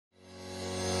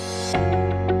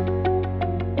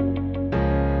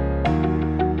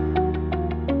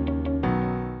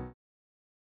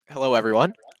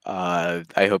everyone.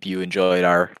 I hope you enjoyed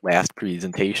our last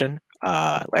presentation,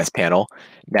 last panel.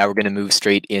 Now we're going to move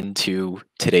straight into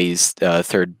today's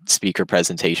third speaker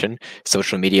presentation,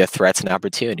 Social Media Threats and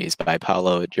Opportunities by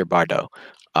Paolo Gerbaudo.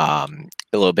 A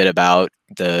little bit about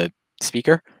the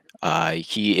speaker.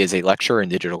 He is a lecturer in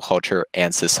digital culture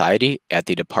and society at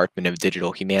the Department of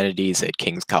Digital Humanities at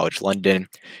King's College London,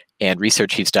 and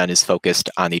research he's done is focused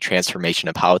on the transformation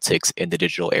of politics in the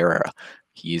digital era.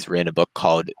 He's written a book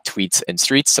called Tweets and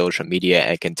Streets, Social Media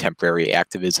and Contemporary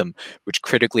Activism, which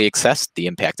critically assessed the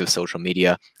impact of social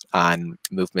media on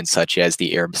movements such as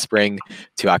the Arab Spring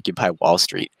to Occupy Wall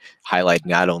Street, highlighting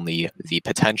not only the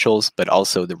potentials, but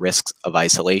also the risks of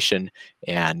isolation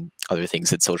and other things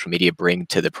that social media bring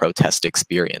to the protest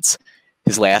experience.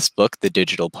 His last book, The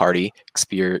Digital Party,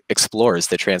 explores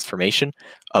the transformation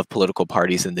of political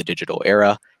parties in the digital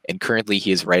era, and currently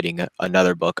he is writing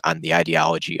another book on the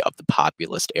ideology of the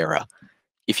populist era.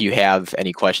 If you have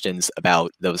any questions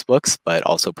about those books, but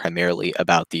also primarily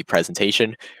about the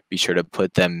presentation, be sure to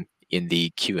put them in the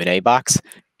Q&A box,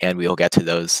 and we'll get to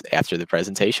those after the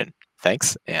presentation.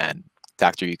 Thanks, and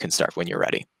Doctor, you can start when you're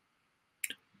ready.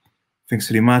 Thanks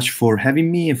very much for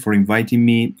having me and for inviting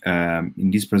me.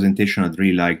 In this presentation, I'd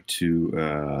really like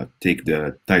to take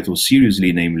the title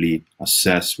seriously, namely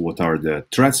assess what are the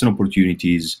threats and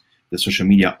opportunities that social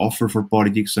media offer for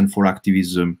politics and for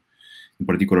activism, in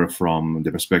particular from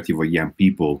the perspective of young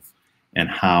people, and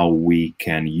how we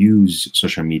can use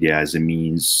social media as a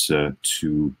means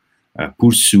to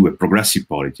pursue a progressive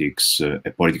politics,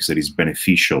 a politics that is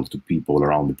beneficial to people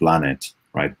around the planet,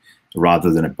 right?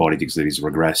 Rather than a politics that is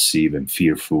regressive and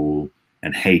fearful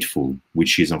and hateful,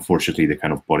 which is unfortunately the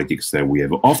kind of politics that we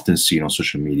have often seen on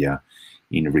social media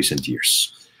in recent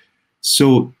years.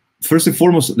 So first and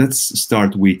foremost, let's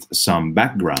start with some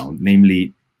background,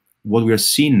 namely what we are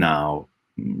seeing now.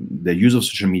 The use of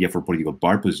social media for political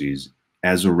purposes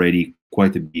has already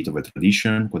quite a bit of a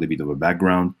tradition, quite a bit of a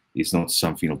background. It's not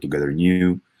something altogether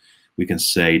new. We can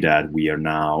say that we are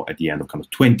now at the end of kind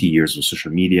of 20 years of social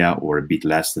media, or a bit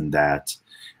less than that.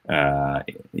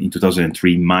 In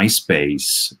 2003,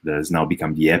 MySpace, that has now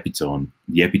become the epitome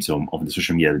of the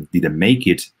social media that didn't make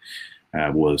it,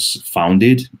 was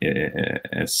founded.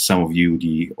 As some of you,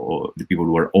 the people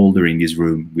who are older in this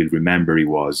room, will remember, it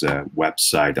was a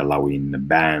website allowing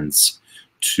bands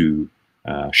to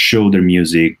show their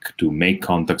music, to make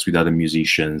contacts with other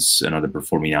musicians and other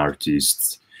performing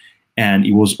artists. And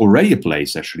it was already a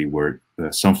place, actually, where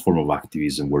some form of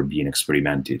activism were being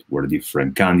experimented, where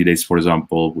different candidates, for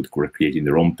example, were creating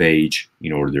their own page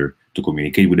in order to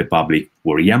communicate with the public,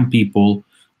 where young people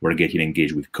were getting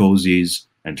engaged with causes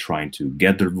and trying to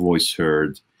get their voice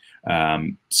heard.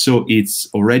 So it's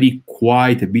already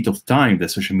quite a bit of time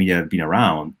that social media have been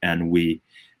around, and we,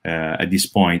 at this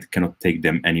point, cannot take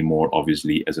them anymore,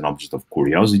 obviously, as an object of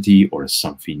curiosity or as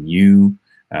something new,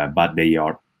 but they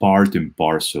are part and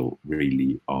parcel,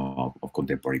 really, of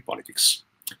contemporary politics.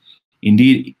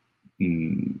 Indeed,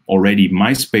 already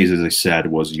MySpace, as I said,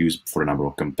 was used for a number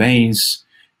of campaigns.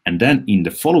 And then in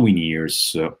the following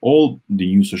years, all the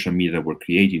new social media that were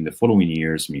created in the following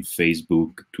years, I mean,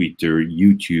 Facebook, Twitter,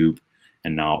 YouTube,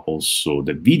 and now also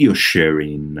the video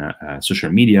sharing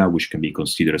social media, which can be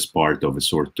considered as part of a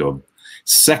sort of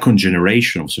second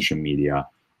generation of social media,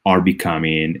 are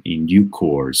becoming, in due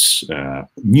course,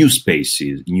 new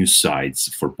spaces, new sites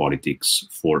for politics,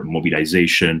 for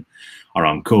mobilization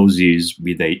around causes,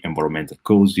 be they environmental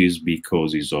causes, be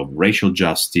causes of racial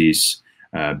justice,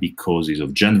 be causes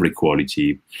of gender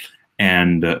equality.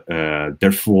 And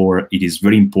therefore, it is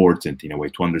very important, in a way,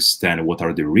 to understand what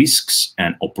are the risks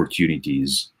and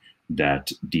opportunities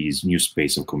that this new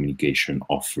space of communication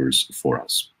offers for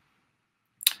us.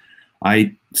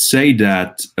 I say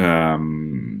that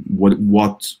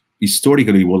what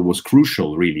historically what was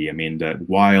crucial, really, I mean, that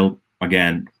while,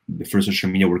 again, the first social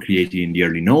media were created in the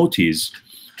early noughties,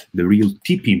 the real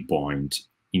tipping point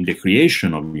in the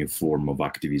creation of a new form of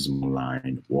activism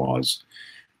online was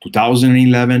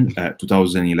 2011.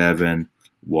 2011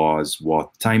 was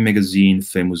what Time magazine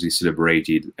famously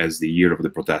celebrated as the year of the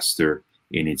protester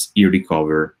in its yearly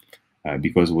cover,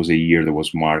 because it was a year that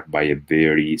was marked by a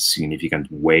very significant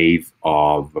wave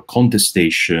of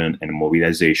contestation and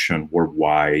mobilization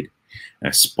worldwide,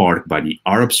 sparked by the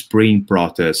Arab Spring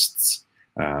protests,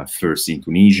 first in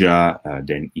Tunisia,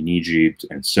 then in Egypt,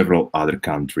 and several other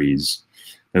countries,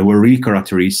 that were really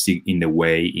characteristic in the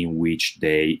way in which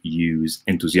they use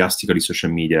enthusiastically social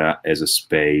media as a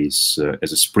space,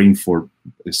 as a springboard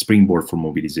for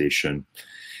mobilization.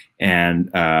 And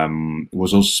it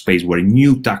was also a space where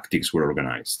new tactics were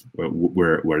organized,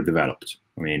 were developed.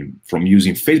 I mean, from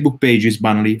using Facebook pages,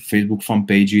 banally, Facebook fan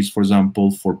pages, for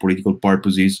example, for political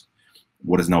purposes,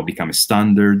 what has now become a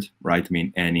standard, right? I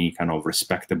mean, any kind of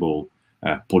respectable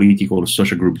political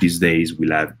social group these days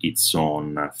will have its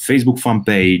own Facebook fan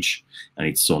page and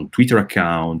its own Twitter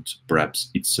account, perhaps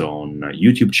its own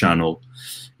YouTube channel.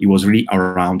 It was really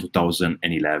around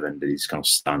 2011 that these kind of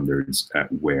standards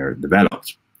were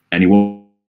developed. And it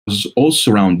was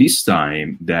also around this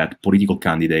time that political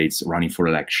candidates running for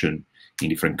election in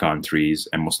different countries,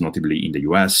 and most notably in the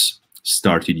US,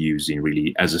 started using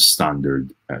really as a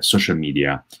standard social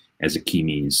media as a key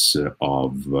means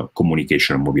of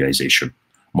communication and mobilization.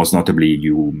 Most notably,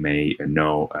 you may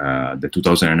know the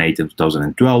 2008 and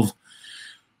 2012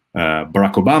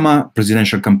 Barack Obama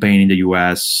presidential campaign in the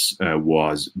US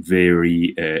was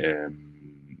very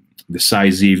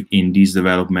decisive in this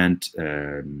development.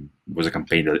 It was a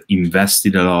campaign that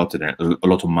invested a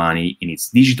lot of money in its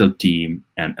digital team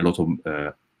and a lot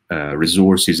of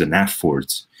resources and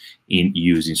efforts in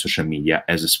using social media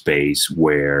as a space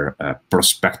where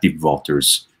prospective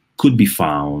voters could be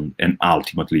found and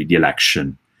ultimately the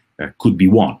election could be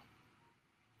won.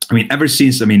 I mean, ever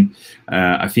since,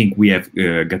 I think we have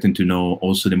gotten to know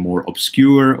also the more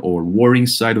obscure or worrying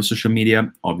side of social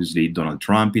media. Obviously, Donald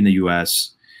Trump in the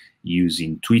US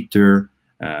using Twitter,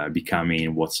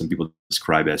 becoming what some people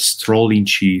describe as trolling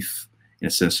chief, in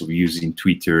a sense of using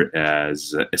Twitter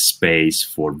as a space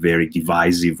for very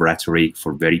divisive rhetoric,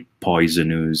 for very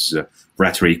poisonous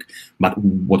rhetoric. But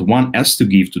what one has to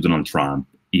give to Donald Trump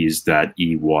is that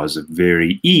he was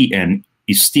he and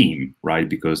his team, right?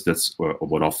 Because that's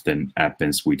what often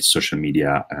happens with social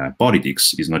media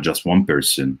politics. It's not just one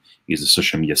person, it's the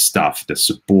social media staff that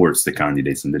supports the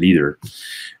candidates and the leader.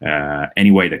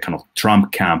 Anyway, the kind of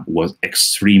Trump camp was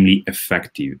extremely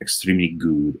effective, extremely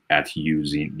good at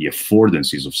using the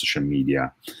affordances of social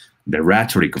media, the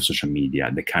rhetoric of social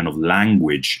media, the kind of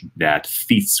language that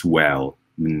fits well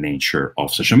the nature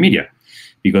of social media.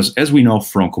 Because as we know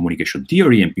from communication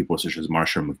theory and people such as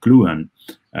Marshall McLuhan,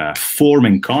 form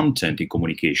and content in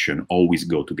communication always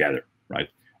go together, right?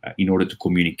 In order to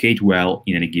communicate well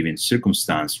in any given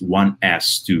circumstance, one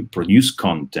has to produce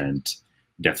content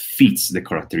that fits the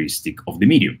characteristic of the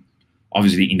medium.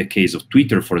 Obviously, in the case of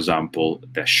Twitter, for example,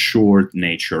 the short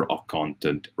nature of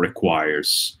content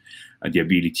requires the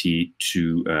ability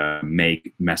to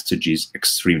make messages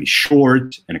extremely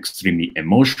short and extremely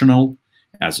emotional,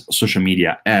 as social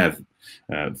media have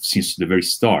since the very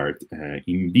start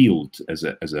inbuilt as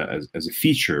a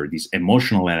feature, this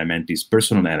emotional element, this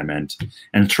personal element,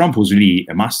 and Trump was really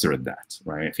a master at that,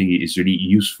 right? I think it's really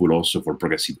useful also for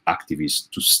progressive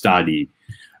activists to study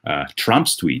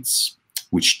Trump's tweets,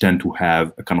 which tend to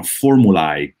have a kind of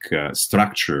formulaic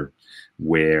structure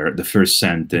where the first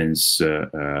sentence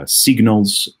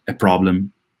signals a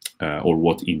problem or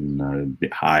what in the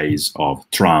eyes of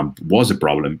Trump was a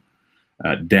problem.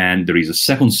 Then there is a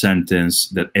second sentence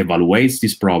that evaluates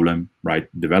this problem, right?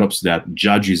 Develops that,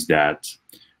 judges that,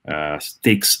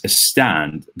 takes a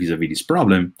stand vis-a-vis this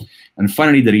problem. And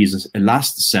finally, there is a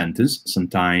last sentence,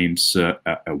 sometimes a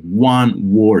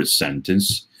one-word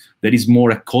sentence that is more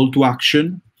a call to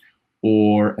action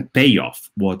or a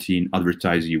payoff, what in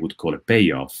advertising you would call a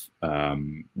payoff,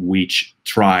 which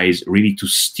tries really to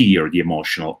steer the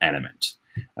emotional element.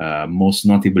 Most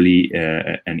notably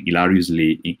and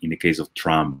hilariously in the case of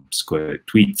Trump's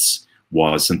tweets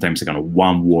was sometimes a kind of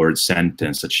one-word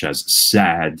sentence such as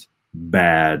sad,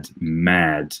 bad,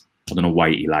 mad. I don't know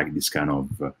why he liked this kind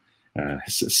of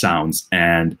sounds.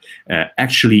 And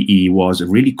actually he was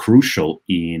really crucial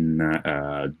in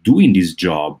doing this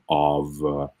job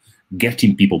of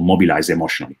getting people mobilized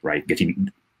emotionally, right?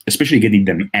 Especially getting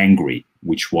them angry,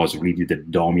 which was really the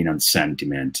dominant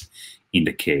sentiment in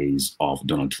the case of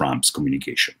Donald Trump's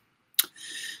communication.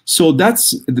 So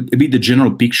that's a bit the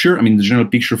general picture. I mean, the general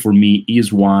picture for me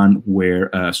is one where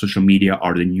social media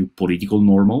are the new political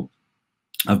normal.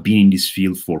 I've been in this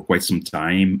field for quite some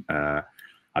time.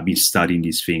 I've been studying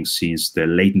these things since the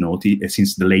late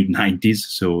 90s.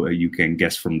 So you can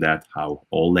guess from that how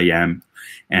old I am.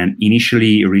 And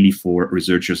initially, really for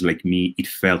researchers like me, it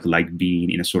felt like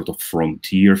being in a sort of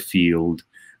frontier field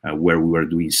where we were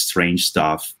doing strange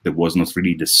stuff that was not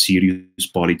really the serious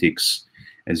politics,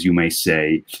 as you may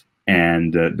say.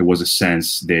 And there was a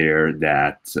sense there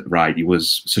that, right,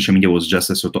 social media was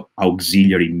just a sort of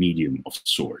auxiliary medium of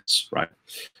sorts, right?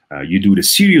 You do the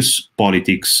serious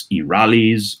politics in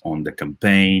rallies, on the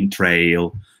campaign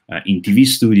trail, in TV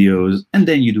studios, and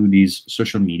then you do this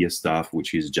social media stuff,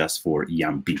 which is just for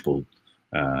young people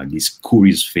this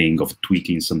curious thing of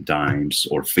tweeting sometimes,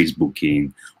 or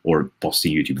Facebooking, or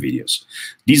posting YouTube videos.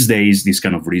 These days, this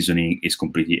kind of reasoning is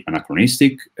completely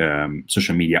anachronistic.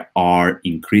 Social media are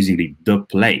increasingly the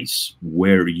place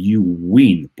where you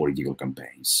win political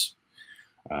campaigns.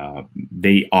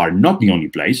 They are not the only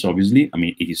place, obviously. I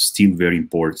mean, it is still very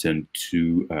important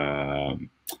to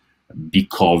be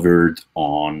covered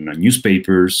on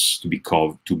newspapers,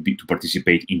 to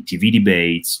participate in TV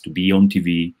debates, to be on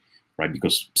TV, right?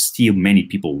 Because still many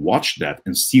people watch that,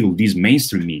 and still these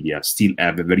mainstream media still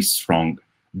have a very strong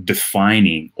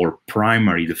defining or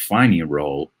primary defining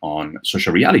role on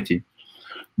social reality.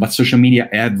 But social media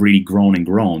have really grown and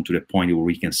grown to the point where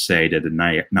we can say that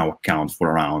they now account for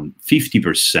around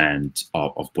 50%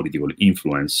 of political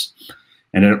influence.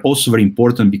 And they're also very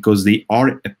important because they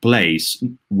are a place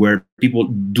where people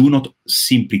do not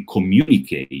simply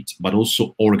communicate, but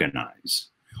also organize.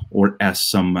 Or as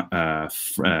some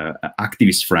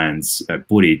activist friends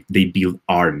put it, they build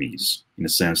armies. In a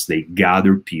sense, they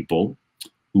gather people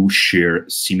who share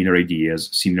similar ideas,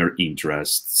 similar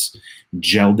interests,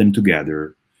 gel them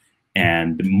together,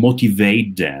 and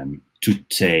motivate them to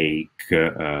take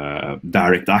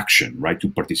direct action, right? To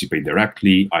participate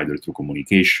directly, either through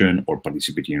communication or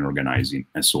participating in organizing,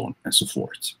 and so on and so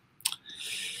forth.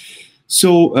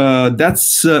 So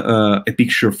that's a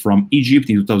picture from Egypt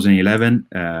in 2011,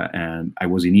 and I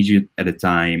was in Egypt at the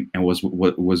time, and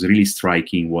what was really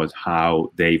striking was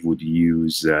how they would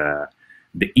use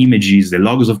the images, the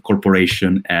logos of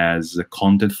corporation as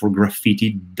content for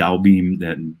graffiti, daubing,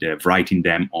 writing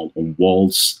them on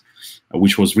walls,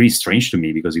 which was really strange to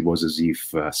me because it was as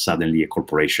if suddenly a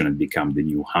corporation had become the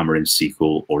new hammer and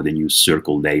sickle or the new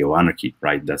circle day of anarchy,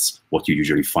 right? That's what you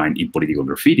usually find in political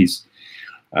graffitis.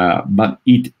 But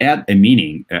it had a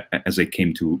meaning, as I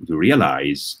came to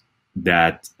realize,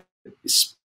 that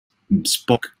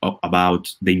spoke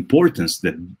about the importance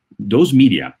that those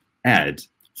media had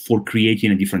for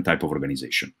creating a different type of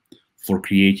organization, for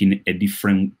creating a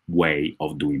different way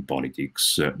of doing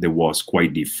politics that was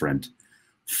quite different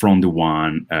from the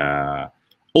one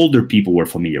older people were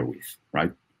familiar with,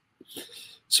 right?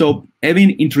 So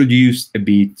having introduced a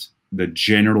bit the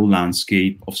general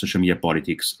landscape of social media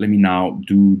politics, let me now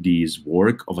do this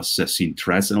work of assessing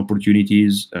threats and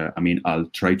opportunities. I mean, I'll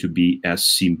try to be as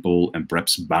simple and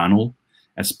perhaps banal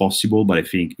as possible, but I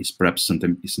think it's perhaps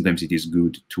sometimes it is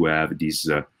good to have these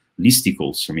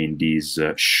listicles. I mean, these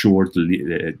short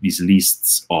these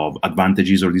lists of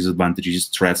advantages or disadvantages,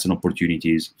 threats and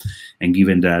opportunities. And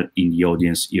given that in the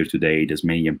audience here today, there's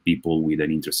many young people with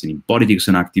an interest in politics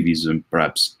and activism,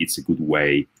 perhaps it's a good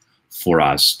way for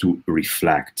us to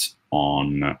reflect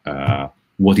on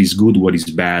what is good, what is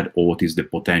bad, or what is the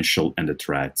potential and the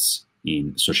threats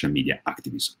in social media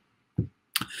activism.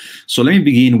 So let me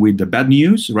begin with the bad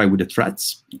news, right, with the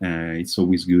threats. It's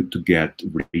always good to get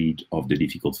rid of the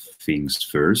difficult things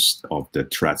first, of the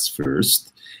threats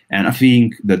first. And I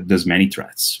think that there's many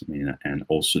threats. I mean, and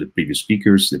also the previous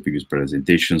speakers, the previous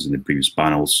presentations, and the previous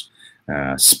panels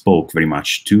spoke very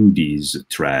much to these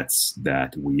threats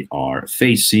that we are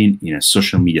facing in a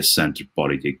social media-centered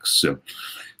politics. So,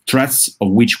 threats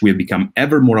of which we have become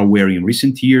ever more aware in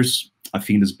recent years. I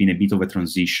think there's been a bit of a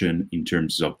transition in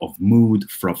terms of mood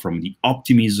from the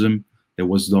optimism that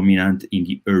was dominant in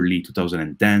the early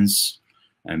 2010s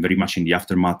and very much in the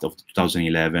aftermath of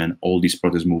 2011. All these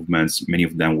protest movements, many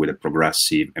of them with a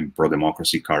progressive and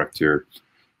pro-democracy character.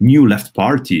 New left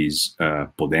parties,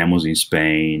 Podemos in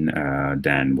Spain,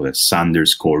 then with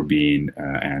Sanders, Corbyn,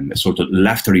 and a sort of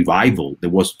left revival that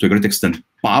was to a great extent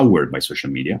powered by social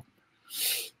media.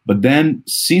 But then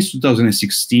since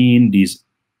 2016, this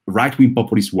right-wing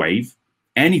populist wave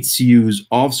and its use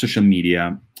of social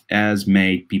media has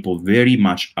made people very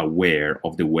much aware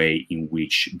of the way in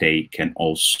which they can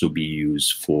also be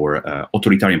used for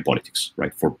authoritarian politics,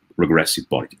 right, for regressive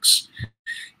politics,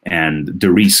 and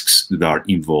the risks that are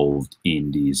involved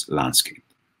in this landscape.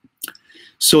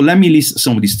 So let me list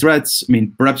some of these threats. I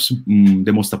mean, perhaps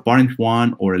the most apparent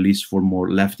one, or at least for more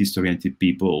leftist-oriented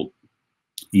people,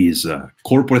 is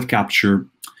corporate capture,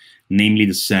 namely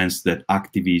the sense that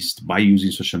activists, by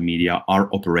using social media, are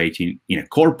operating in a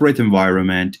corporate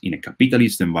environment, in a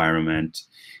capitalist environment,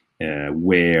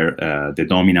 where the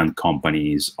dominant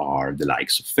companies are the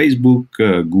likes of Facebook,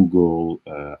 Google,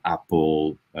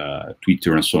 Apple,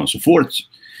 Twitter, and so on and so forth.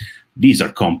 These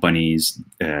are companies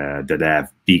that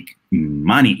have big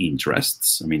money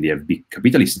interests. I mean, they have big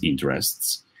capitalist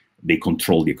interests. They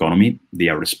control the economy. They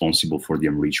are responsible for the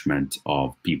enrichment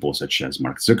of people such as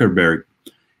Mark Zuckerberg.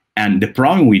 And the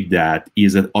problem with that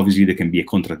is that obviously there can be a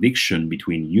contradiction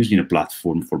between using a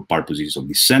platform for purposes of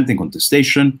dissent and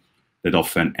contestation, and using a platform for purposes of power. And this that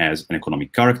often has an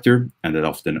economic character and that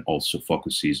often also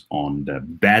focuses on the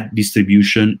bad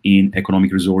distribution in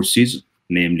economic resources,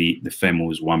 namely the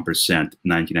famous 1%,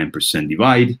 99%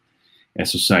 divide, a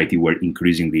society where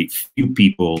increasingly few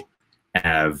people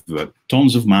have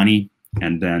tons of money,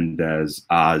 and then there's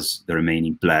us, the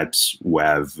remaining plebs, who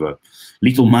have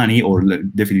little money, or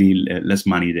definitely less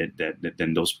money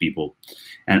than those people.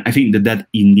 And I think that that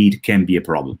indeed can be a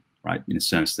problem, right? In a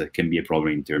sense, that can be a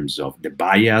problem in terms of the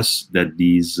bias that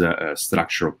this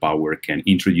structure of power can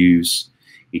introduce.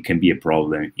 It can be a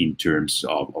problem in terms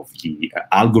of the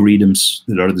algorithms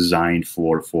that are designed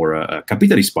for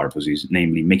capitalist purposes,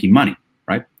 namely making money,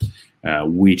 right?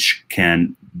 Which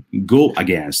can go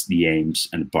against the aims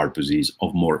and purposes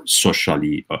of more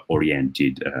socially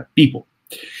oriented people.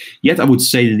 Yet I would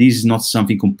say that this is not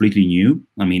something completely new.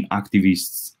 I mean,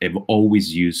 activists have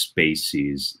always used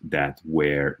spaces that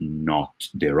were not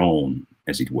their own,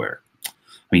 as it were.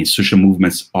 I mean, social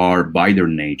movements are by their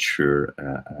nature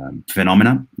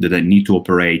phenomena that need to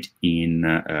operate in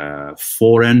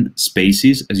foreign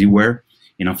spaces, as it were,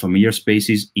 in unfamiliar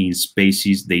spaces, in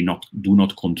spaces they do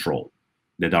not control,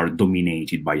 that are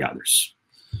dominated by others.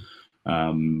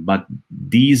 But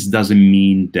this doesn't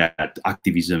mean that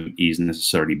activism is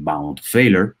necessarily bound to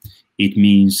failure. It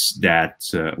means that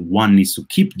one needs to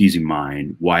keep this in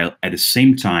mind, while at the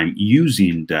same time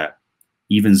using the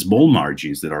even small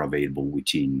margins that are available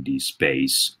within this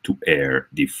space to air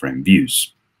different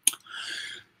views.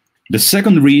 The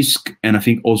second risk, and I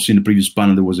think also in the previous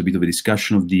panel there was a bit of a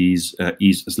discussion of this,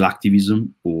 is slacktivism,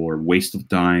 or waste of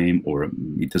time, or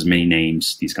it has many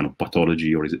names, this kind of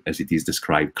pathology, or as it is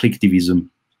described, clicktivism.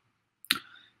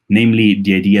 Namely,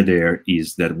 the idea there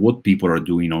is that what people are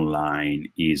doing online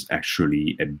is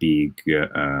actually a big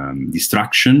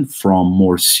distraction from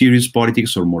more serious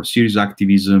politics or more serious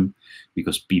activism,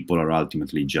 because people are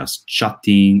ultimately just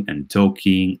chatting and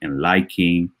talking and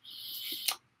liking,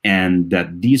 and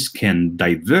that this can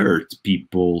divert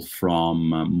people from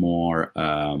more,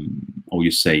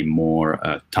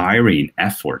 tiring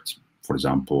effort. For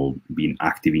example, being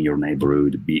active in your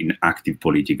neighborhood, being active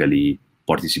politically,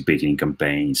 participating in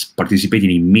campaigns,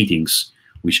 participating in meetings,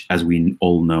 which, as we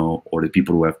all know, or the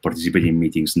people who have participated in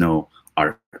meetings know,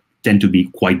 tend to be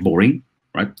quite boring,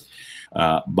 right?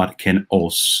 But can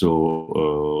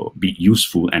also be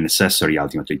useful and necessary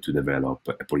ultimately to develop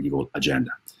a political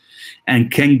agenda,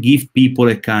 and can give people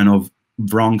a kind of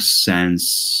wrong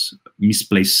sense,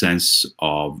 misplaced sense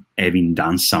of having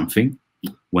done something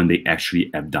when they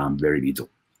actually have done very little.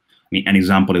 I mean, an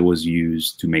example that was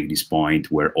used to make this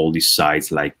point were all these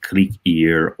sites like click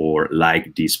here or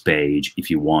like this page if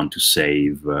you want to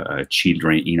save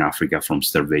children in Africa from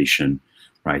starvation,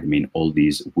 right? I mean, all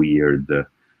these weird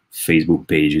Facebook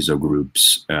pages or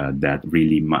groups that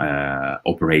really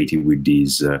operated with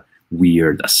this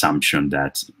weird assumption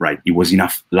that, right, it was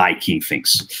enough liking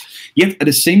things. Yet at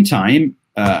the same time,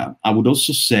 I would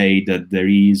also say that there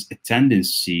is a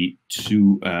tendency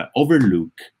to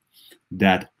overlook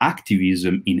that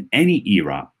activism in any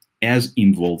era has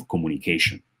involved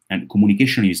communication. And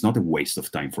communication is not a waste of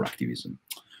time for activism.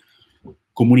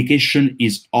 Communication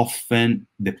is often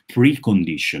the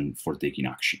precondition for taking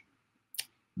action,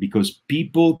 because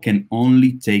people can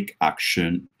only take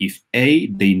action if A,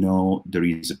 they know there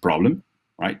is a problem,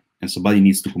 right? And somebody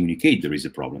needs to communicate there is a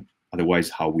problem. Otherwise,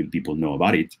 how will people know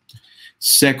about it?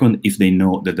 Second, if they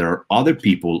know that there are other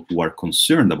people who are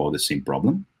concerned about the same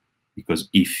problem, because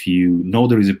if you know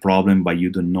there is a problem, but you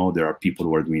don't know there are people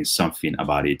who are doing something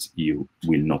about it, you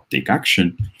will not take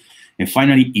action. And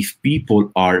finally, if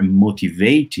people are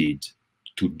motivated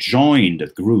to join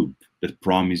that group that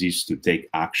promises to take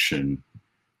action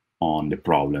on the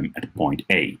problem at point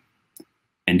A.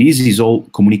 And this is all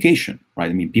communication, right?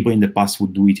 I mean, people in the past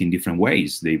would do it in different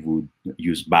ways. They would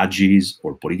use badges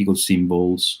or political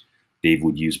symbols. They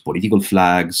would use political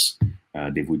flags.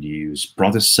 They would use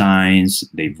protest signs.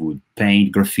 They would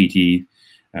paint graffiti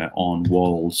on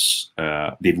walls.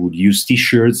 They would use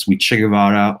T-shirts with Che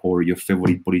Guevara or your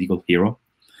favorite political hero.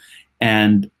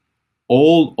 And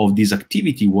all of this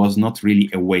activity was not really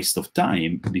a waste of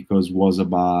time, because it was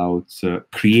about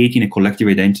creating a collective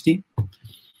identity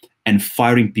and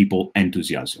firing people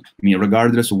enthusiasm. I mean,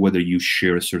 regardless of whether you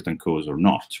share a certain cause or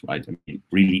not, right? I mean,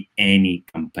 really any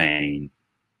campaign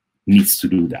needs to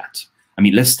do that. I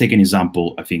mean, let's take an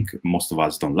example I think most of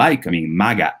us don't like. I mean,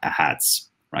 MAGA hats,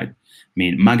 right? I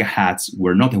mean, MAGA hats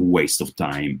were not a waste of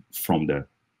time from the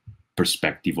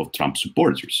perspective of Trump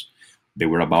supporters. They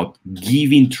were about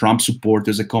giving Trump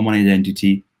supporters a common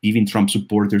identity, giving Trump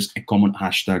supporters a common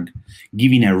hashtag,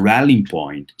 giving a rallying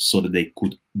point so that they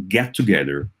could get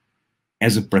together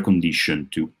as a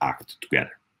precondition to act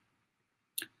together.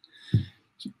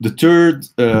 The third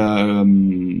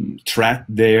threat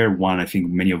there, one I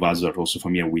think many of us are also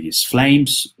familiar with, is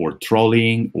flames or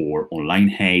trolling or online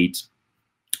hate.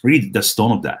 Really the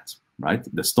stone of that, right?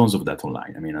 The stones of that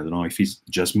online. I mean, I don't know if it's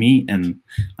just me and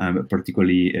I'm a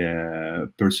particularly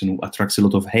person who attracts a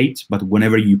lot of hate, but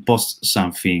whenever you post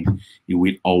something, you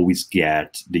will always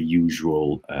get the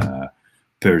usual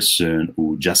person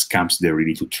who just comes there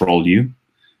really to troll you.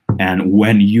 And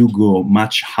when you go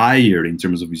much higher in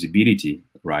terms of visibility,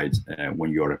 right,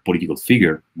 when you're a political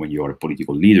figure, when you're a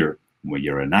political leader, when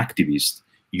you're an activist,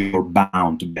 you're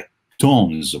bound to get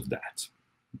tons of that.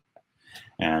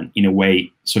 And in a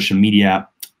way, social media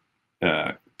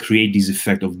create this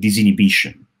effect of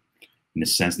disinhibition, in the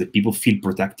sense that people feel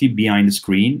protected behind the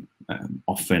screen,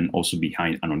 often also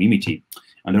behind anonymity,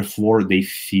 and therefore they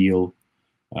feel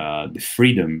the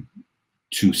freedom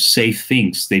to say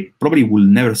things they probably will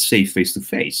never say face to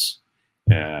face,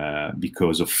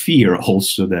 because of fear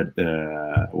also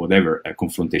that whatever a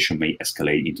confrontation may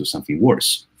escalate into something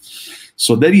worse.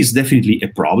 So that is definitely a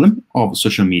problem of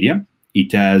social media.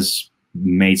 It has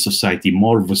made society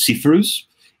more vociferous.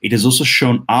 It has also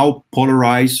shown how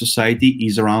polarized society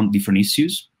is around different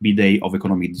issues, be they of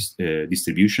economic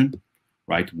distribution,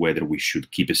 right? Whether we should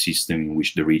keep a system in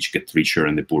which the rich get richer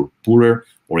and the poor poorer,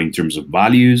 or in terms of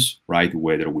values, right?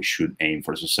 Whether we should aim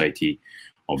for a society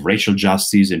of racial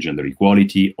justice and gender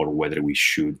equality, or whether we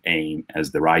should aim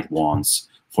as the right ones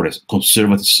for a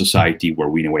conservative society where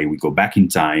we, in a way, we go back in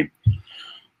time.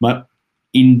 But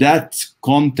in that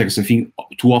context, I think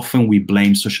too often we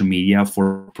blame social media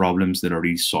for problems that are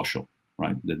really social,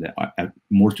 right? That are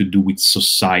more to do with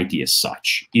society as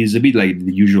such. It's a bit like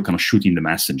the usual kind of shooting the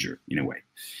messenger, in a way.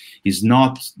 It's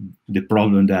not the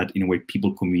problem that, in a way,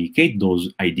 people communicate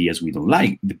those ideas we don't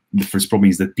like. The first problem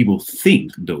is that people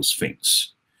think those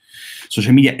things.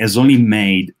 Social media has only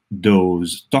made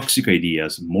those toxic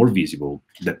ideas more visible,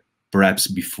 that perhaps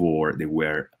before they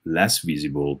were less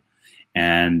visible.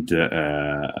 And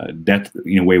that,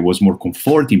 in a way, was more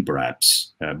comforting,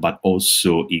 perhaps, but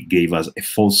also it gave us a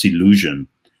false illusion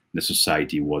that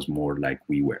society was more like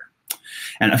we were.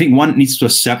 And I think one needs to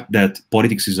accept that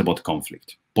politics is about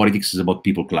conflict. Politics is about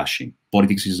people clashing.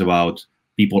 Politics is about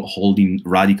people holding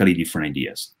radically different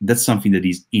ideas. That's something that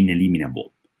is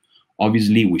ineliminable.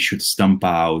 Obviously, we should stamp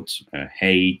out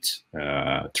hate,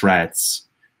 threats,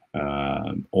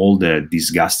 all the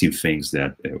disgusting things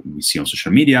that we see on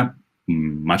social media.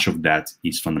 Much of that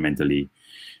is fundamentally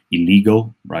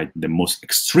illegal, right? The most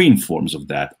extreme forms of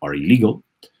that are illegal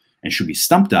and should be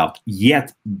stamped out.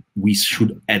 Yet we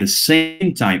should, at the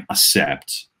same time,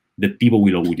 accept that people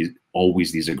will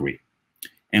always disagree,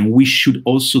 and we should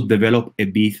also develop a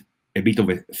bit of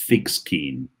a thick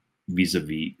skin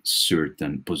vis-a-vis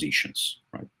certain positions,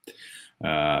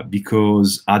 right?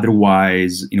 Because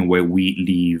otherwise, in a way, we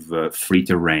leave free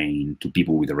terrain to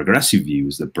people with regressive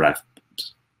views that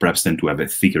perhaps tend to have a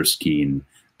thicker skin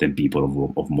than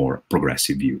people of more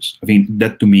progressive views. I think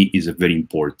that, to me, is a very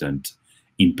important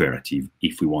imperative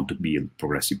if we want to build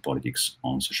progressive politics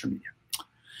on social media.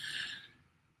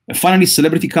 Finally,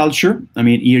 celebrity culture. I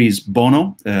mean, here is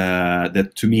Bono,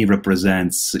 that to me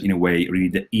represents, in a way, really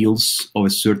the ills of a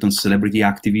certain celebrity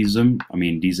activism. I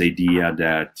mean, this idea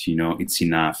that, you know, it's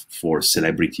enough for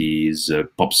celebrities,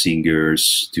 pop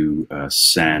singers to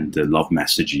send love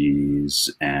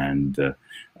messages and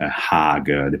hug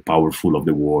the powerful of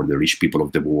the world, the rich people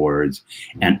of the world,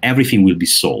 and everything will be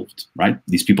solved, right?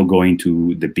 These people going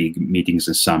to the big meetings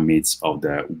and summits of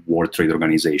the World Trade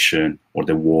Organization or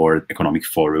the World Economic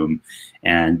Forum,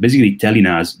 and basically telling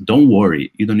us, don't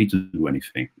worry, you don't need to do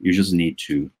anything. You just need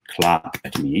to clap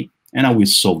at me and I will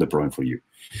solve the problem for you.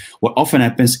 What often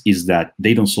happens is that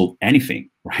they don't solve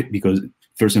anything, right? Because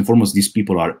first and foremost, these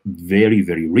people are very,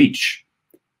 very rich.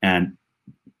 And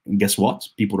guess what?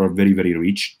 People who are very, very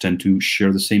rich tend to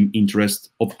share the same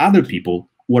interest of other people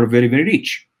who are very, very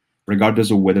rich,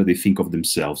 regardless of whether they think of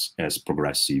themselves as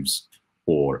progressives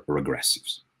or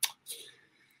regressives.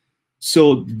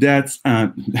 So that's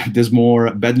there's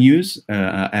more bad news.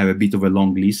 I have a bit of a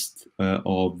long list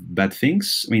of bad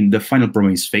things. I mean, the final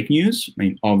problem is fake news. I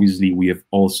mean, obviously, we have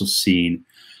also seen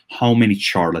how many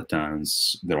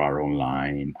charlatans there are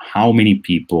online, how many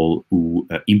people who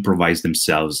improvise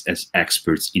themselves as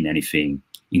experts in anything,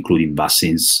 including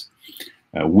vaccines,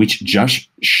 which just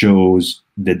shows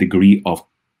the degree of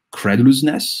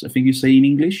credulousness, I think you say in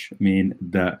English. I mean,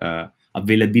 the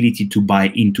availability to buy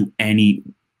into any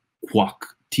quack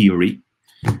theory,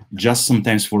 just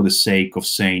sometimes for the sake of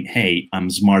saying, hey, I'm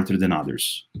smarter than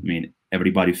others. I mean,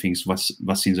 everybody thinks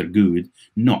vaccines are good.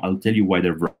 No, I'll tell you why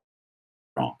they're wrong.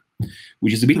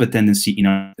 which is a bit of a tendency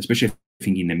especially I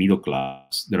think in the middle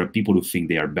class. There are people who think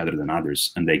they are better than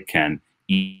others and they can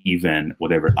even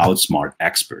outsmart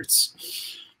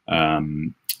experts.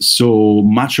 So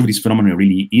much of this phenomenon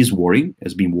really is worrying,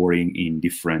 has been worrying in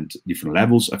different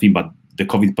levels, I think, but the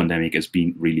COVID pandemic has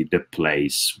been really the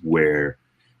place where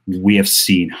we have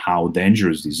seen how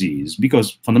dangerous this is,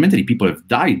 because fundamentally people have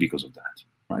died because of that,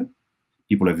 right?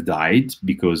 People have died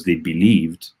because they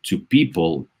believed to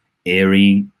people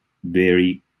airing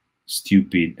very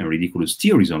stupid and ridiculous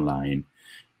theories online,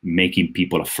 making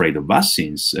people afraid of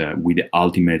vaccines, with the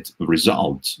ultimate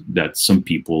result that some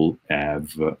people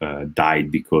have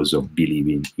died because of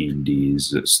believing in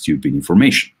this stupid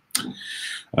information.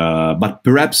 But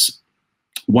perhaps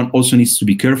one also needs to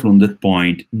be careful on that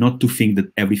point, not to think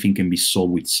that everything can be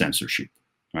solved with censorship,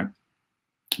 right?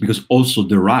 Because also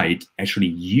the right actually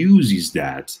uses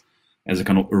that as a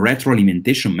kind of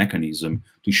retroalimentation mechanism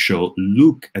to show,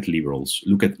 look at liberals,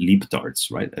 look at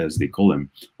libtards, right, as they call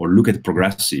them, or look at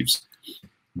progressives.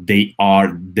 They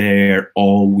are there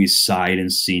always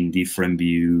silencing different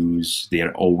views. They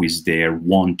are always there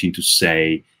wanting to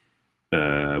say,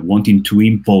 wanting to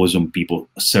impose on people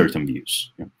certain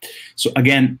views. Yeah. So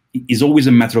again, it's always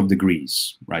a matter of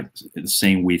degrees, right? The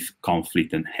same with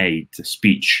conflict and hate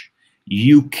speech.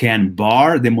 You can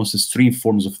bar the most extreme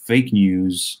forms of fake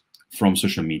news from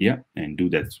social media and do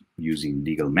that using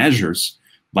legal measures,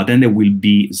 but then there will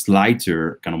be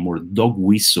slighter, kind of more dog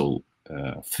whistle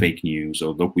fake news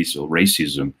or dog whistle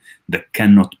racism that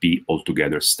cannot be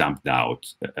altogether stamped out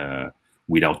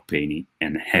without paying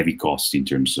and heavy costs in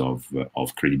terms of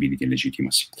credibility and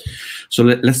legitimacy. So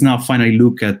let's now finally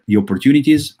look at the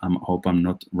opportunities. I hope I'm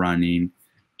not running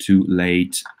too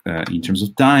late in terms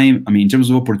of time. I mean, in terms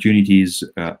of opportunities,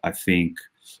 I think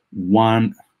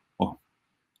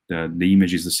the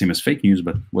image is the same as fake news,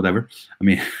 but whatever. I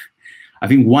mean, I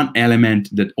think one element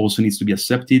that also needs to be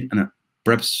accepted, and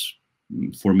perhaps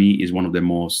for me is one of the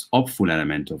most hopeful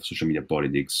elements of social media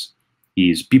politics,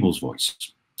 is people's voice.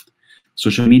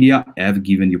 Social media have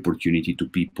given the opportunity to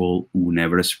people who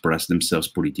never express themselves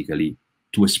politically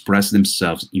to express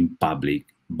themselves in public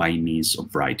by means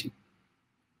of writing.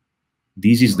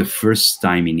 This is the first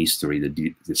time in history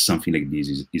that something like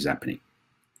this is happening.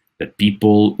 That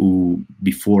people who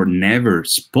before never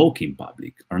spoke in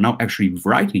public are now actually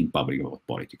writing in public about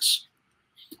politics.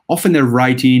 Often they're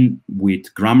writing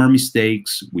with grammar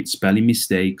mistakes, with spelling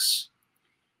mistakes,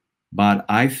 but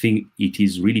I think it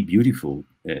is really beautiful,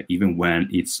 even when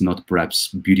it's not perhaps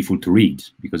beautiful to read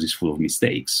because it's full of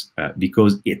mistakes,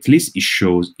 because at least it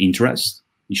shows interest,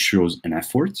 it shows an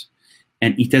effort,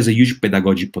 and it has a huge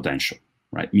pedagogic potential,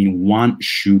 right? I mean, one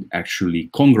should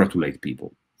actually congratulate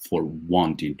people for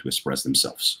wanting to express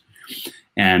themselves.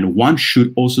 And one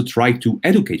should also try to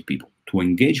educate people, to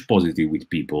engage positively with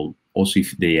people, also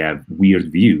if they have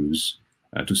weird views,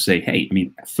 to say, hey, I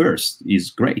mean, first, it's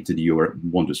great that you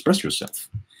want to express yourself.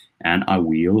 And I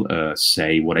will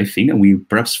say what I think, and we'll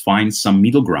perhaps find some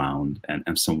middle ground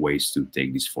and some ways to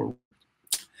take this forward.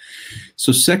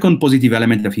 So second positive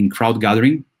element, I think, crowd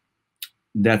gathering.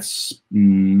 That's, I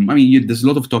mean, there's a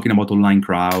lot of talking about online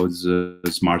crowds,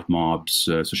 smart mobs,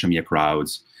 social media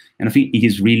crowds. And I think it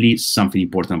is really something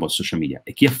important about social media.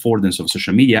 A key affordance of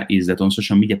social media is that on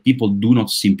social media, people do not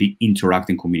simply interact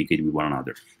and communicate with one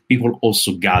another. People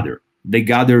also gather. They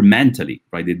gather mentally,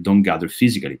 right? They don't gather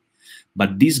physically.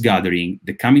 But this gathering,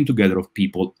 the coming together of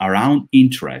people around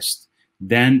interest,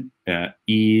 then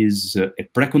is a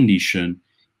precondition,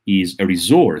 is a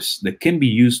resource that can be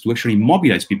used to actually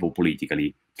mobilize people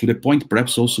politically, to the point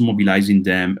perhaps also mobilizing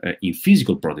them in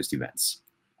physical protest events.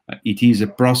 It is a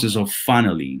process of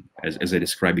funneling, as I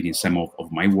describe it in some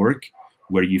of my work,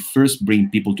 where you first bring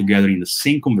people together in the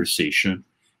same conversation,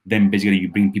 then basically you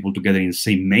bring people together in the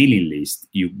same mailing list,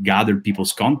 you gather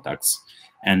people's contacts,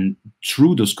 and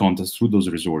through those contacts, through those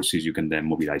resources, you can then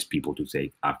mobilize people to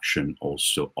take action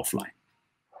also offline.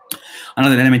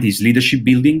 Another element is leadership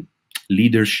building.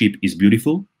 Leadership is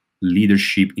beautiful.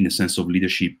 Leadership, in the sense of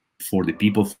leadership for the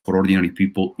people, for ordinary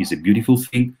people, is a beautiful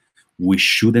thing. We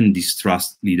shouldn't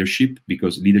distrust leadership,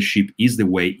 because leadership is the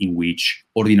way in which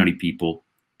ordinary people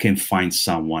can find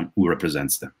someone who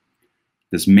represents them.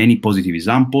 There's many positive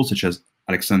examples, such as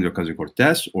Alexandria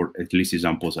Ocasio-Cortez, or at least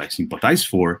examples I sympathize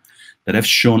for, that have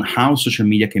shown how social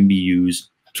media can be used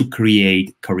to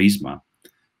create charisma,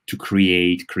 to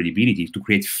create credibility, to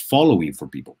create following for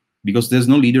people. Because there's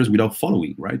no leaders without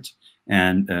following, right?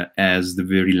 And as the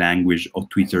very language of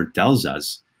Twitter tells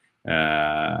us,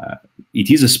 it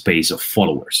is a space of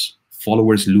followers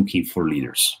looking for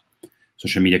leaders.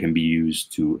 Social media can be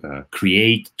used to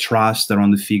create trust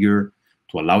around the figure,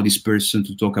 to allow this person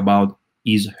to talk about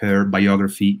is her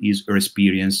biography, is her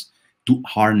experience to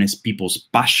harness people's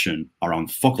passion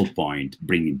around focal point,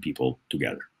 bringing people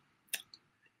together.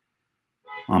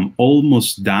 I'm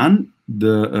almost done.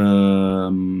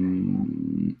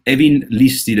 Having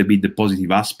listed a bit the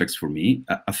positive aspects for me,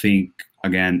 I think,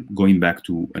 again, going back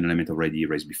to an element already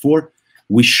raised before,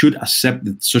 we should accept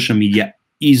that social media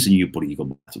is a new political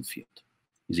battlefield.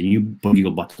 It's a new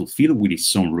political battlefield with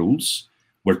its own rules,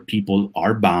 where people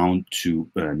are bound to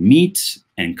meet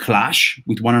and clash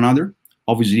with one another.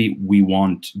 Obviously, we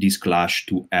want this clash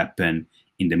to happen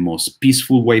in the most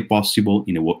peaceful way possible,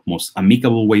 in the most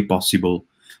amicable way possible,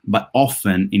 but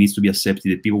often it needs to be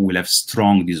accepted that people will have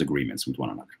strong disagreements with one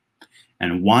another.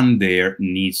 And one there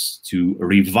needs to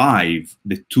revive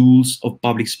the tools of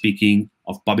public speaking,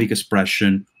 of public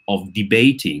expression, of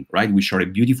debating, right, which are a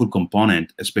beautiful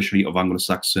component, especially of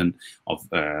Anglo-Saxon, of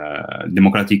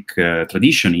democratic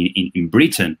tradition in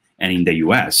Britain and in the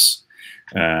US.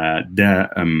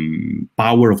 The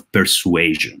power of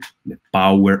persuasion, the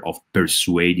power of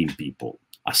persuading people,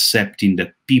 accepting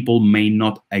that people may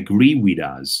not agree with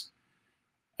us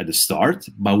at the start,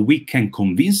 but we can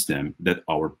convince them that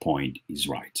our point is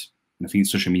right. And I think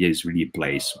social media is really a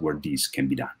place where this can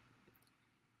be done.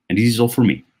 And this is all for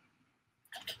me.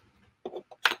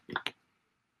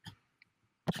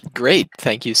 Great,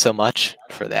 thank you so much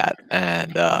for that,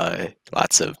 and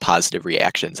lots of positive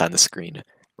reactions on the screen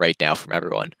right now from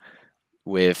everyone.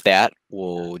 With that,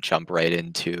 we'll jump right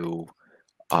into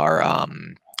our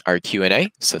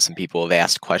Q&A. So some people have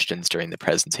asked questions during the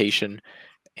presentation,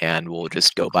 and we'll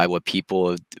just go by what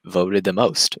people voted the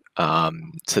most.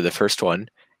 So the first one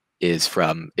is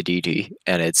from Aditi,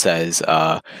 and it says,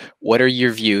 what are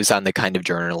your views on the kind of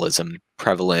journalism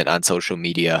prevalent on social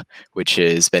media, which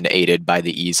has been aided by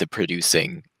the ease of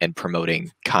producing and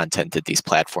promoting content that these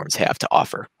platforms have to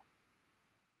offer?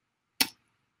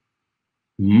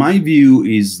 My view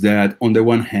is that, on the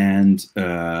one hand,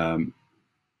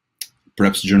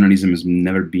 perhaps journalism has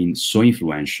never been so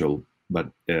influential,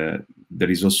 but there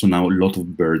is also now a lot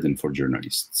of burden for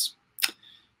journalists.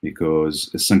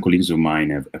 Because as some colleagues of mine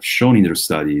have shown in their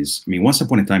studies, I mean, once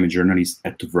upon a time, a journalist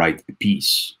had to write a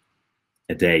piece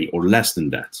a day or less than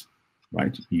that,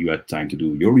 right? You had time to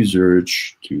do your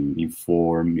research, to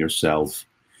inform yourself,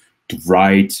 to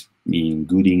write in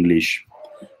good English.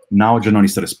 Now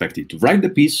journalists are expected to write the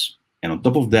piece, and on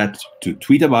top of that, to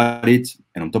tweet about it,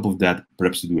 and on top of that,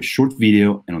 perhaps to do a short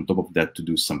video, and on top of that, to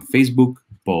do some Facebook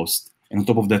post, and on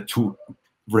top of that, to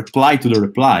reply to the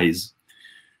replies,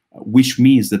 which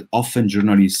means that often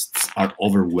journalists are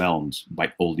overwhelmed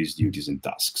by all these duties and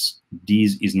tasks.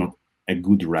 This is not a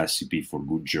good recipe for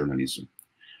good journalism.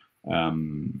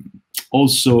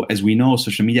 Also, as we know,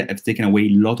 social media have taken away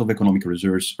a lot of economic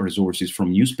resources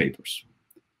from newspapers.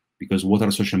 Because what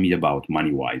are social media about,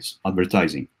 money-wise?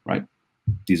 Advertising, right?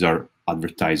 These are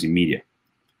advertising media.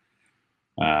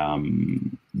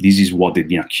 This is what they've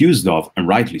been accused of, and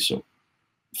rightly so.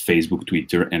 Facebook,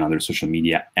 Twitter, and other social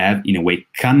media have, in a way,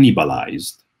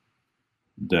 cannibalized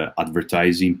the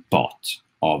advertising pot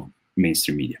of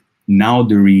mainstream media. Now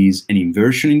there is an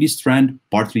inversion in this trend,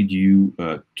 partly due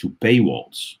to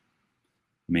paywalls.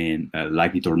 I mean,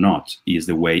 like it or not, is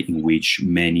the way in which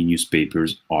many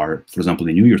newspapers are, for example,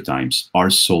 the New York Times, are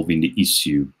solving the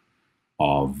issue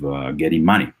of getting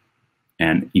money.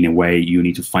 And in a way, you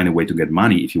need to find a way to get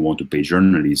money if you want to pay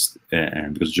journalists,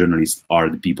 because journalists are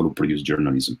the people who produce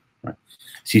journalism. Right?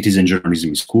 Citizen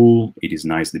journalism is cool. It is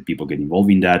nice that people get involved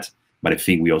in that. But I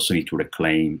think we also need to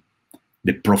reclaim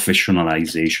the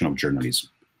professionalization of journalism.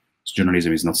 So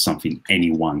journalism is not something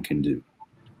anyone can do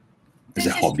as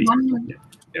a hobby.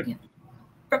 Yeah.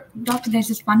 Doctor, there's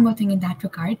just one more thing in that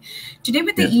regard. Today,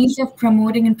 with the ease of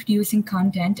promoting and producing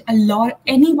content,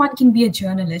 anyone can be a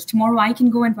journalist. Tomorrow, I can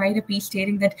go and write a piece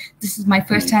stating that this is my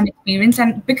first-hand experience.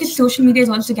 And because social media is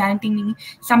also guaranteeing me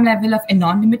some level of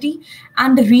anonymity,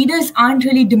 and the readers aren't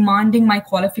really demanding my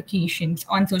qualifications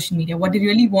on social media. What they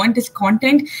really want is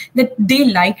content that they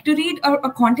like to read, or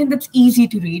content that's easy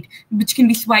to read, which can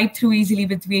be swiped through easily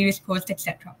with various posts,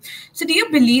 etc. So do you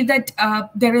believe that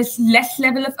there is less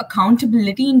level of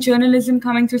accountability in journalism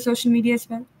coming through social media as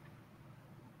well?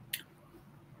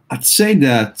 I'd say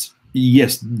that,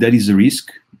 yes, there is a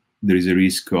risk. There is a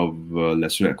risk of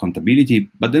lesser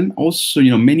accountability, but then also,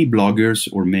 many bloggers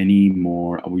or many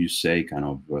more, how would you say, kind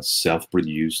of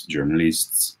self-produced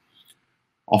journalists,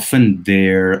 often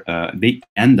they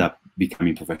end up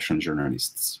becoming professional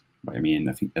journalists. I mean,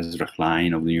 I think Ezra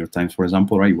Klein of the New York Times, for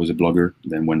example, right, he was a blogger,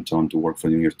 then went on to work for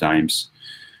the New York Times.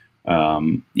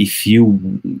 If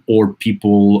you or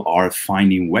people are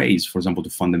finding ways, for example, to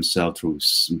fund themselves through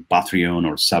Patreon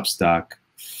or Substack,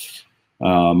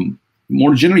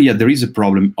 more generally, yeah, there is a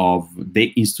problem of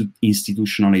the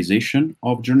institutionalization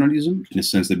of journalism, in the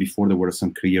sense that before there were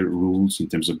some clear rules in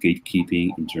terms of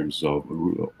gatekeeping, in terms of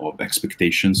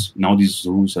expectations. Now these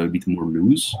rules are a bit more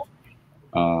loose.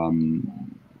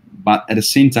 But at the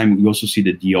same time, we also see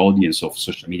that the audience of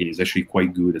social media is actually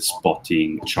quite good at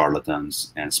spotting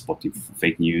charlatans and spotting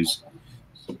fake news.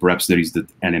 So perhaps there is that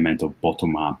element of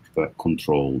bottom-up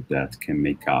control that can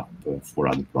make up for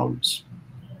other problems.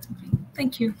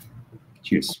 Thank you.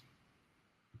 Cheers.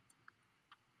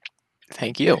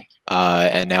 Thank you.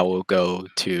 And now we'll go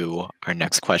to our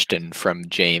next question from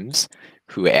James,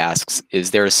 who asks,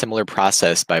 is there a similar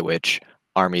process by which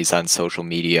armies on social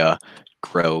media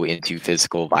grow into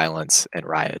physical violence and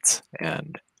riots?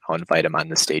 And I'll invite him on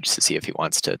the stage to see if he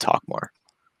wants to talk more.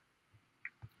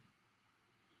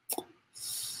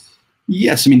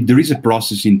 Yes, I mean, there is a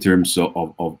process in terms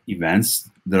of events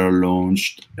that are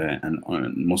launched, and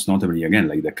most notably, again,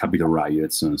 like the Capitol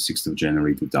riots on 6th of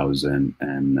January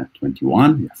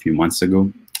 2021, a few months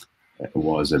ago,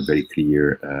 was a very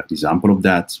clear example of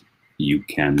that. You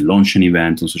can launch an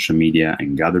event on social media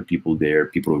and gather people there.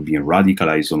 People are being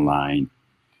radicalized online,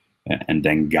 and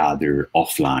then gather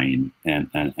offline,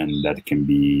 and that can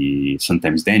be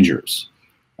sometimes dangerous.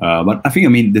 But I think, I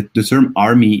mean, the term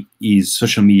army is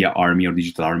social media army or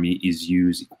digital army is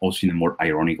used also in a more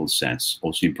ironical sense,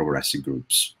 also in progressive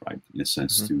groups, right? In a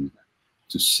sense to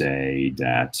say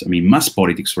that, I mean, mass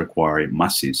politics require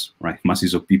masses, right?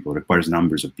 Masses of people, requires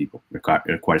numbers of people,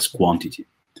 requires quantity.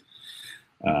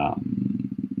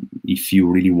 If you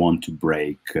really want to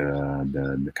break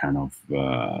the kind of,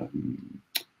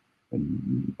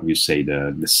 you say,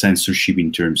 the censorship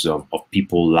in terms of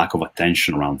people lack of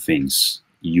attention around things,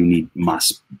 you need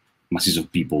masses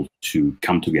of people to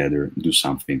come together, do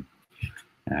something,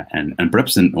 and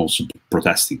perhaps then also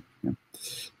protesting. Yeah.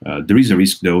 There is a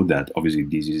risk, though, that obviously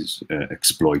this is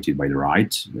exploited by the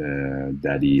right,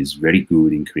 that is very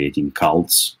good in creating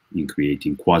cults, in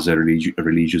creating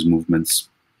quasi-religious movements,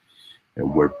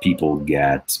 where people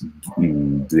get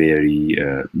very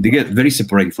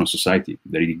separated from society.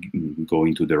 They go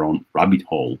into their own rabbit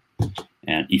hole.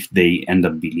 And if they end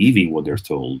up believing what they're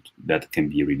told, that can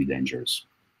be really dangerous.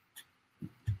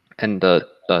 And the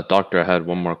doctor had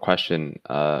one more question,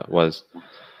 was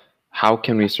how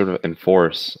can we sort of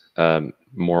enforce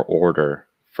more order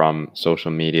from social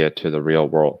media to the real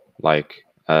world? Like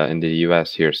in the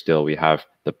US here still, we have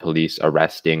the police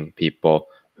arresting people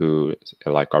who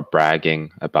like are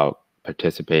bragging about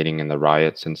participating in the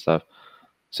riots and stuff.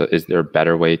 So is there a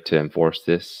better way to enforce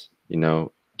this, you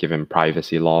know, given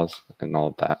privacy laws and all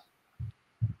of that?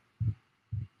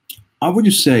 How would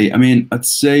you say? I mean, I'd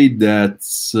say that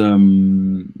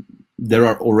there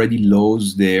are already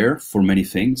laws there for many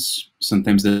things.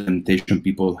 Sometimes the temptation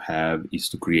people have is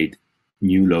to create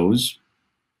new laws,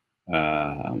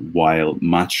 while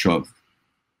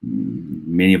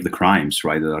many of the crimes,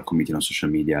 right, that are committed on social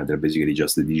media, they're basically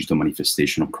just the digital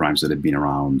manifestation of crimes that have been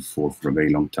around for a very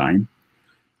long time,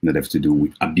 that have to do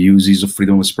with abuses of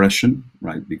freedom of expression,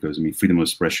 right? Because, I mean, freedom of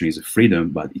expression is a freedom,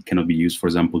 but it cannot be used, for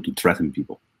example, to threaten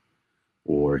people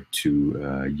or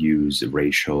to use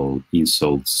racial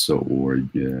insults or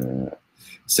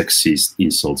sexist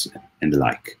insults and the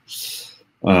like.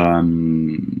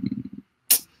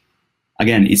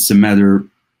 Again, it's a matter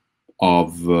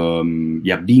of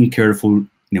being careful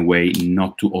in a way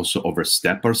not to also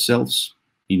overstep ourselves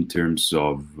in terms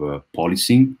of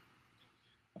policing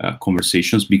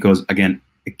conversations, because again,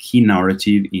 a key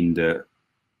narrative in the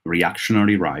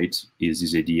reactionary right is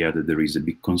this idea that there is a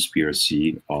big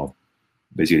conspiracy of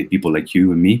basically people like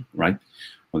you and me, right?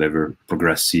 Whatever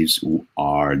progressives who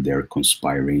are there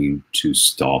conspiring to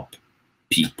stop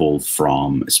people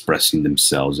from expressing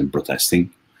themselves and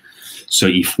protesting. So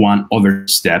if one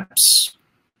oversteps,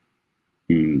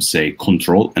 say,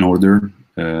 control and order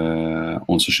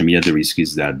on social media, the risk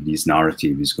is that this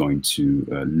narrative is going to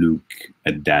look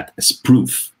at that as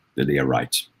proof that they are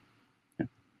right. Yeah.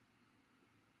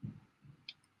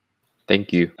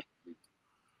 Thank you.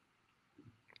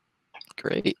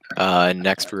 Great.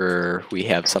 Next, we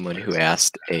have someone who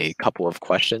asked a couple of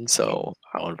questions, so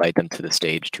I'll invite them to the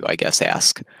stage to, I guess,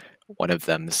 ask one of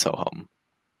them. Soham.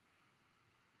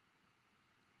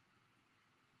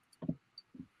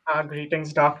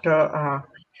 Greetings, Doctor.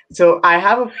 So I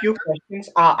have a few questions.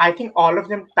 I think all of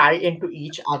them tie into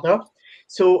each other.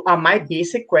 So my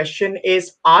basic question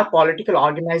is, are political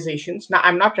organizations, now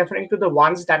I'm not referring to the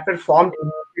ones that were formed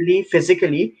initially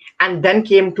physically and then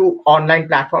came to online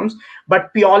platforms,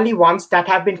 but purely ones that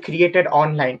have been created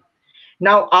online.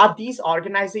 Now, are these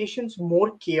organizations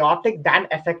more chaotic than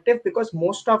effective? Because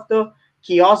most of the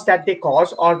chaos that they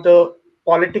cause or the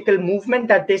political movement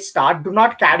that they start do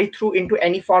not carry through into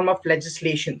any form of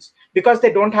legislations because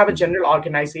they don't have a general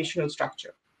organizational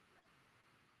structure?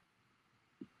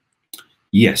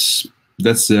 Yes,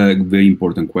 that's a very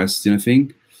important question, I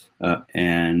think.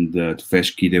 And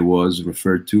Tufekci, that was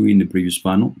referred to in the previous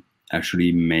panel,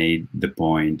 actually made the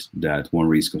point that one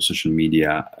risk of social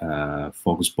media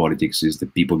focused politics is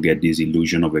that people get this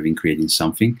illusion of having created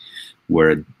something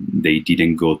where they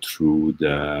didn't go through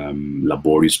the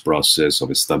laborious process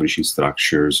of establishing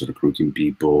structures, recruiting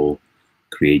people,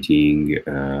 creating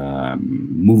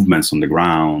movements on the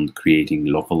ground, creating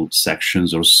local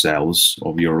sections or cells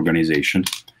of your organization.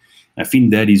 I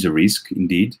think that is a risk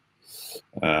indeed.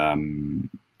 And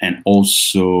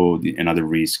also another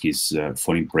risk is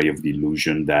falling prey of the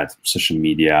illusion that social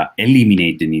media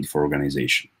eliminate the need for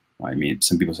organization. I mean,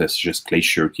 some people say, just Clay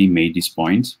Shirky made this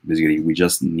point. Basically, we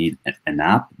just need an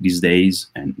app these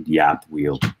days, and the app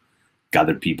will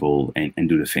gather people and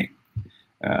do the thing.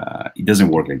 It doesn't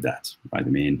work like that, right? I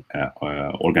mean,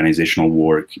 organizational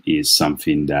work is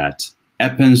something that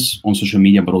happens on social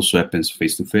media, but also happens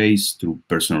face-to-face, through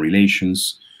personal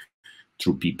relations,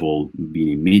 through people being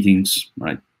in meetings,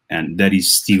 right? And that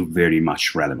is still very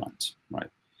much relevant, right?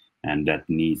 And that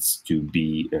needs to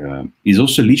be, is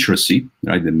also literacy,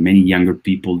 right? That many younger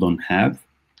people don't have,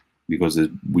 because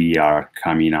we are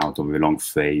coming out of a long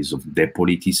phase of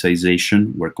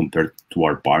depoliticization, where compared to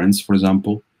our parents, for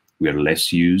example, we are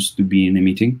less used to being in a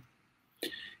meeting.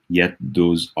 Yet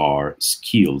those are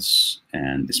skills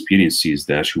and experiences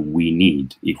that actually we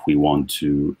need if we want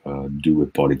to do a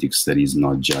politics that is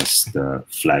not just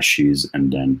flashes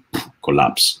and then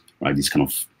collapse, right? This kind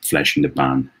of flash in the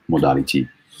pan modality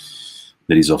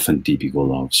that is often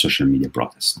typical of social media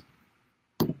protests.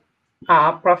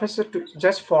 Professor, to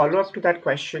just follow up to that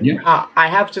question, yeah. I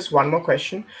have just one more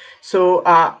question. So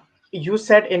you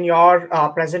said in your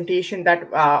presentation that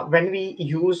when we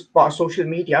use social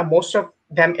media, most of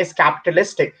them is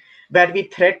capitalistic, where we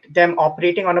threat them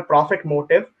operating on a profit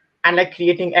motive and like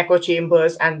creating echo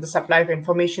chambers and the supply of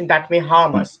information that may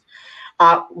harm us.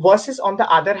 Versus on the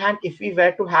other hand, if we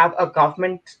were to have a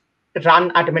government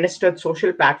run administered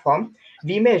social platform,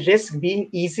 we may risk being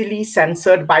easily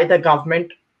censored by the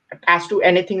government as to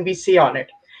anything we say on it.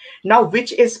 Now,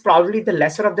 which is probably the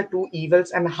lesser of the two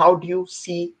evils, and how do you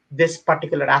see this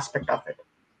particular aspect of it?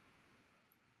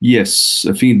 Yes,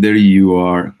 I think there you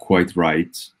are quite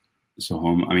right. So,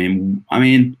 I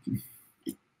mean,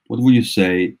 what would you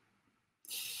say?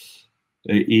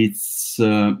 It's,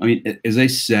 I mean, as I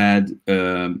said,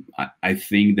 I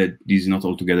think that this is not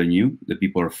altogether new, that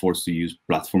people are forced to use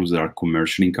platforms that are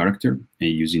commercial in character and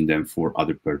using them for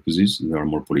other purposes that are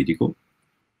more political.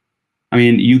 I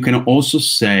mean, you can also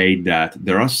say that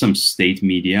there are some state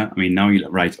media. I mean, now you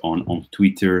write on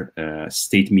Twitter,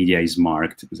 state media is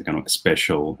marked as a kind of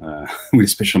special, with a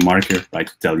special marker, right,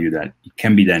 to tell you that it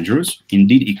can be dangerous.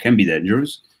 Indeed, it can be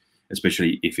dangerous,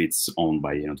 especially if it's owned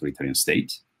by an authoritarian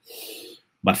state.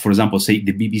 But for example, say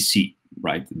the BBC,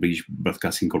 right, the British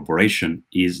Broadcasting Corporation,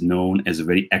 is known as a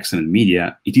very excellent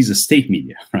media. It is a state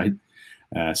media, right?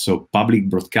 So public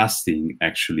broadcasting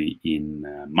actually in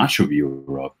much of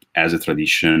Europe has a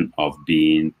tradition of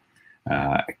being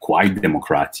a quite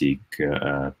democratic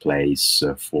place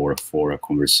for a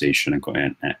conversation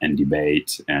and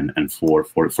debate and for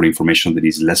information that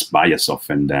is less biased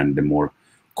often than the more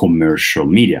commercial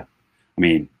media. I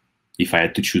mean, if I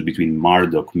had to choose between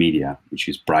Murdoch media, which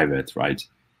is private, right,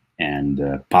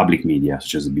 and public media,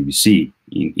 such as the BBC,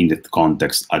 in that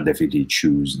context, I'd definitely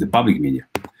choose the public media.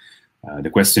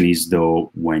 The question is, though,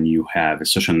 when you have a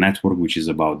social network which is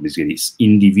about basically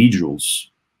individuals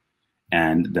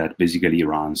and that basically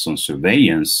runs on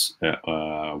surveillance,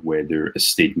 whether a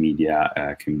state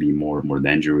media can be more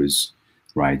dangerous,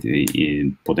 right,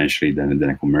 potentially than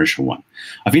a commercial one.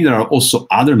 I think there are also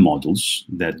other models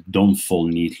that don't fall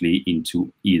neatly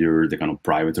into either the kind of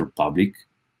private or public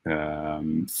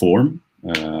form,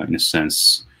 in a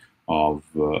sense of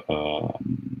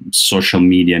social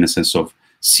media, in a sense of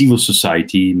civil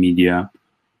society media,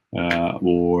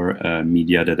 or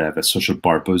media that have a social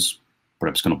purpose,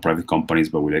 perhaps kind of private companies,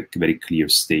 but with a very clear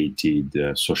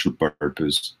stated social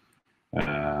purpose,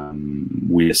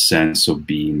 with a sense of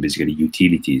being basically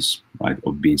utilities, right,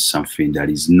 of being something that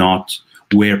is not,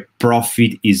 where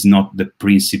profit is not the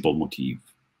principal motive,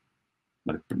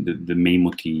 but the main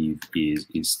motive is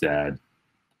instead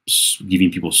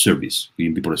giving people service,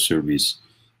 giving people a service,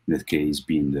 in that case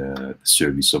being the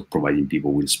service of providing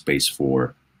people with space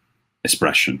for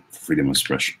expression, freedom of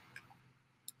expression.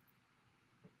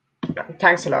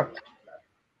 Thanks a lot.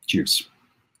 Cheers.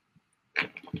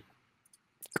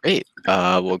 Great.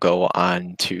 we'll go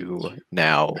on to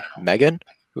now Megan,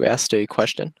 who asked a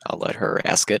question. I'll let her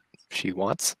ask it if she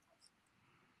wants.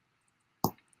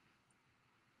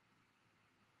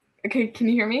 Okay, can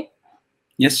you hear me?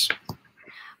 Yes.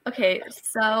 Okay,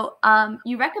 so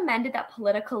you recommended that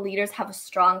political leaders have a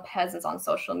strong presence on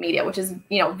social media, which is,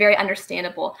 very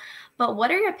understandable. But what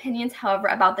are your opinions, however,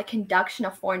 about the conduction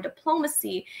of foreign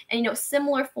diplomacy and,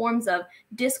 similar forms of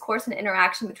discourse and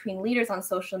interaction between leaders on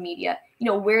social media?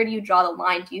 Where do you draw the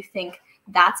line? Do you think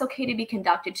that's okay to be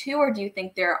conducted too, or do you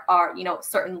think there are,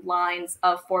 certain lines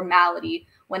of formality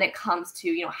when it comes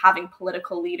to, having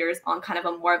political leaders on kind of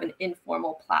a more of an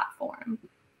informal platform?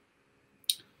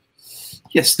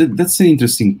 Yes, that's an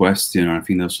interesting question. I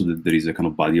think also that there is a kind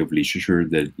of body of literature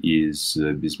that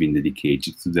has been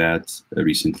dedicated to that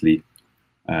recently.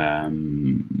 I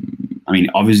mean,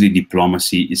 obviously,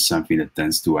 diplomacy is something that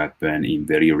tends to happen in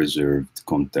very reserved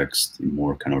context, in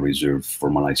more kind of reserved,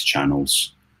 formalized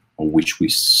channels, on which we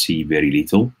see very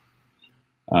little.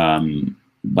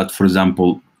 But for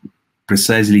example,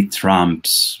 precisely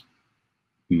Trump's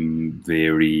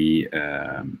very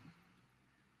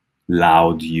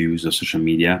loud use of social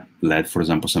media led, for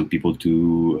example, some people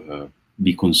to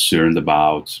be concerned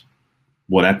about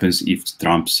what happens if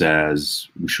Trump says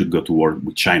we should go to war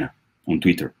with China on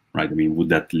Twitter, right? I mean, would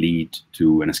that lead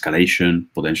to an escalation,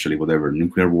 potentially whatever,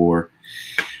 nuclear war?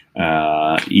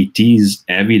 It is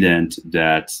evident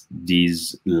that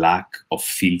this lack of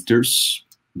filters,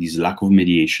 this lack of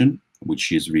mediation,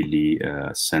 which is really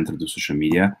central to social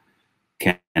media,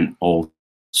 can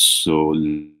also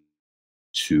lead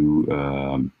to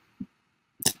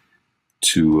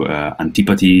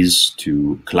antipathies,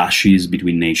 to clashes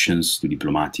between nations, to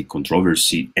diplomatic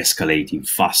controversy escalating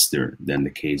faster than the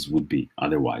case would be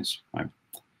otherwise, right?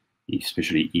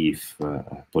 Especially if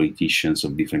politicians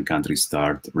of different countries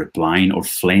start replying or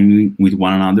flaming with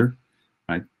one another,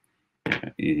 right?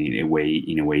 In a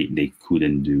way they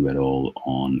couldn't do at all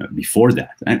before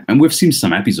that, and we've seen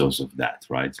some episodes of that,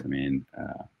 right? I mean.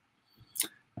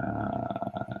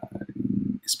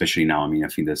 Especially now, I mean, I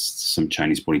think there's some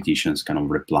Chinese politicians kind of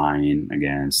replying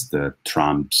against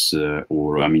Trump's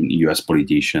or, I mean, US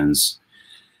politicians.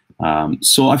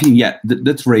 So I think, yeah,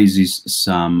 that raises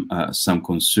some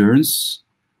concerns.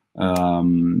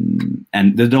 And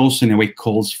that also, in a way,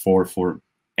 calls for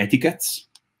etiquettes,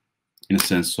 in a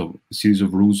sense of a series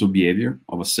of rules of behavior,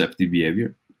 of accepted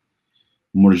behavior.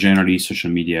 More generally, social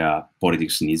media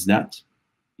politics needs that.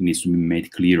 It needs to be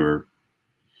made clearer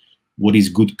what is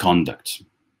good conduct,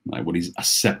 right? What is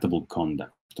acceptable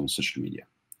conduct on social media?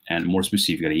 And more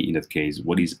specifically, in that case,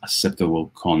 what is acceptable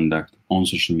conduct on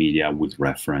social media with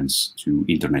reference to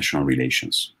international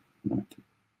relations? Right?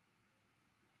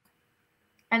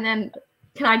 And then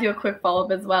can I do a quick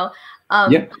follow-up as well?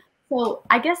 Yeah. So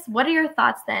I guess, what are your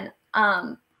thoughts then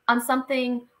on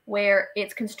something where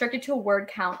it's constricted to a word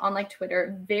count on like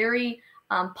Twitter, very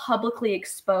publicly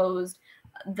exposed,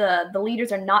 the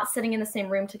leaders are not sitting in the same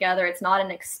room together, it's not an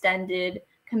extended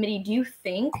committee? Do you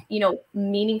think,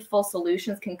 meaningful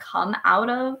solutions can come out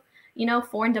of,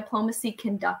 foreign diplomacy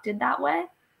conducted that way?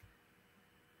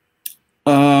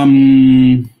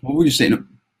 What would you say? No,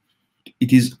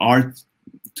 it is hard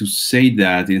to say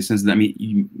that, in a sense that, I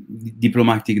mean,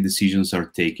 diplomatic decisions are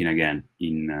taken again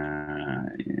in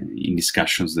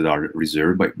discussions that are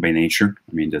reserved by nature.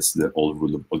 I mean, that's the old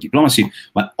rule of diplomacy.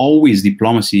 But always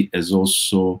diplomacy has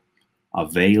also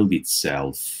availed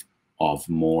itself of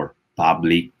a more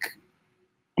public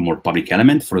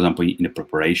element. For example, in the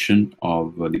preparation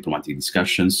of diplomatic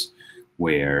discussions,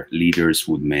 where leaders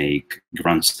would make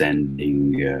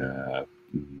grandstanding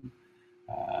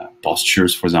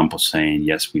postures, for example, saying,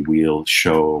 yes, we will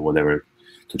show whatever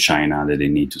to China that they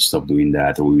need to stop doing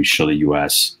that, or we will show the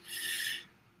US.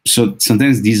 So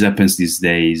sometimes this happens these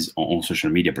days on social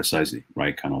media precisely,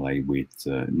 right? Kind of like with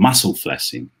muscle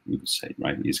flexing, we would say,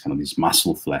 right? It's kind of this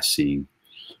muscle flexing,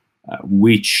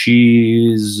 which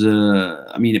is,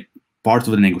 I mean, part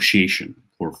of the negotiation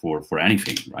for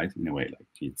anything, right? In a way, like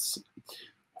it's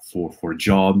for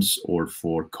jobs or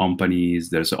for companies,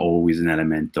 there's always an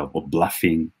element of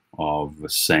bluffing, of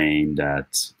saying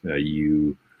that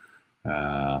you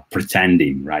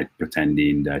pretending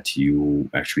that you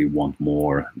actually want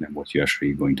more than what you're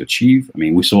actually going to achieve. I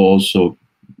mean, we saw also,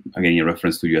 again, in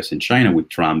reference to US and China, with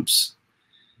Trump's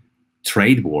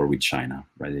trade war with China,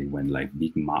 right? They went like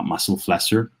big muscle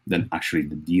flexer. Then actually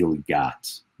the deal he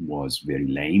got was very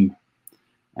lame.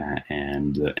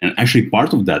 And actually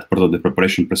part of the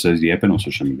preparation precisely happened on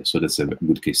social media. So that's a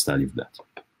good case study of that.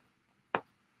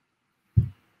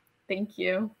 Thank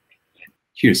you.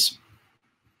 Cheers.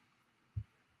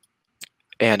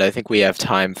 And I think we have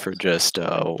time for just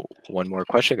one more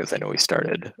question, because I know we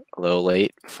started a little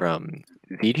late, from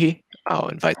Viti. I'll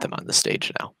invite them on the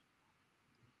stage now.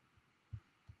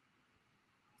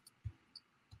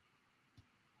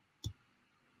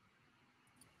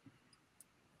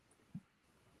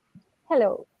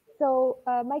 Hello. So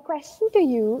my question to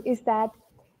you is that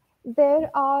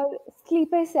there are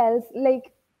sleeper cells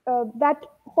that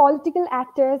political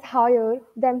actors hire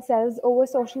themselves over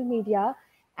social media,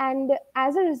 and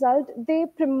as a result they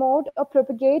promote or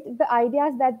propagate the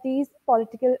ideas that these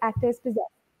political actors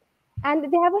possess, and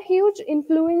they have a huge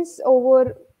influence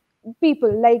over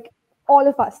people like all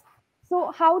of us.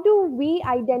 So how do we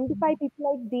identify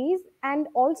people like these, and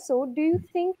also do you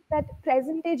think that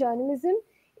present day journalism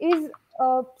is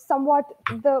somewhat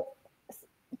the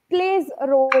plays a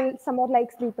role somewhat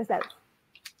like sleeper cells?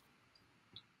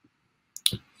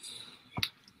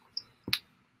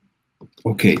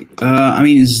 Okay, I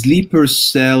mean, sleeper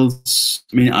cells.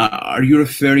 I mean, are you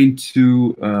referring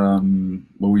to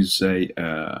what we say,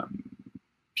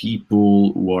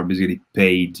 people who are basically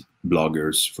paid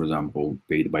bloggers, for example,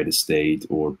 paid by the state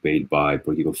or paid by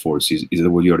political forces? Is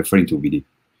that what you're referring to, Vidi?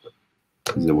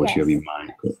 Is that what Yes. you have in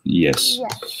mind? Yes.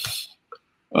 Yes.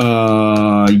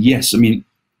 Yes. I mean,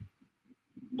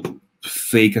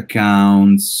 fake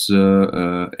accounts,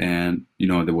 and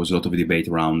there was a lot of debate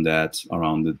around that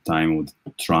around the time of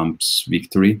Trump's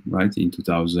victory, right, in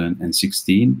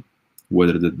 2016,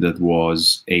 whether that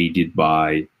was aided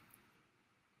by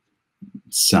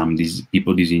these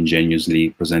people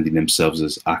disingenuously presenting themselves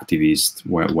as activists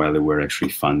while they were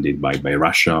actually funded by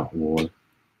Russia or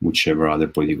whichever other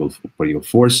political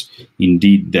force.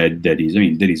 Indeed, that is. I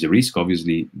mean, there is a risk,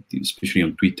 obviously, especially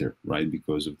on Twitter, right?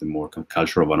 Because of the more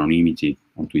culture of anonymity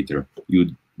on Twitter.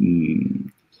 You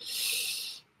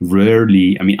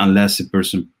rarely, I mean, unless a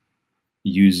person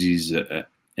uses a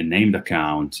named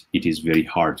account, it is very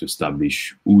hard to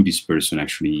establish who this person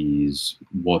actually is,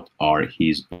 what are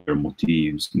his or her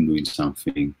motives in doing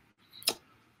something.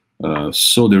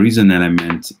 So there is an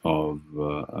element of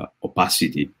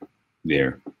opacity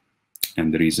there,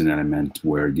 and there is an element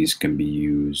where this can be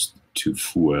used to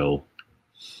fuel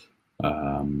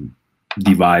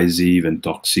divisive and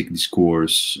toxic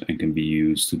discourse, and can be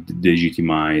used to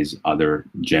delegitimize other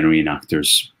genuine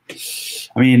actors.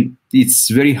 I mean, it's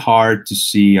very hard to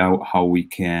see how we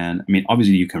can. I mean,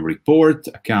 obviously you can report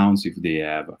accounts if they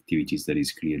have activities that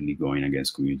is clearly going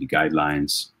against community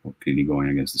guidelines or clearly going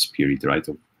against the spirit, right,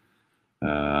 of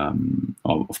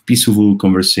peaceful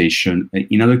conversation.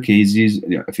 In other cases,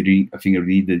 I think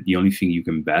really the only thing you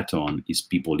can bet on is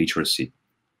people literacy,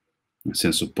 a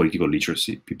sense of political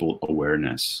literacy, people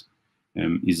awareness.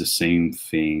 Is the same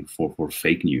thing for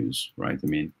fake news, right? I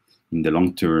mean, in the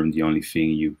long term, the only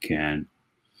thing you can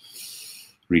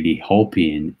really hope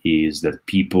in is that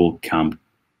people come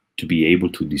to be able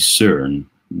to discern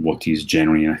what is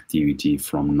genuine activity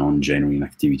from non-genuine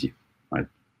activity, right?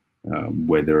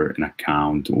 Whether an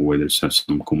account or whether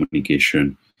some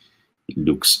communication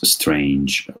looks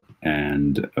strange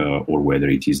and or whether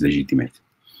it is legitimate.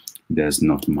 There's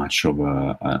not much of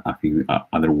I think,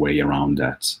 other way around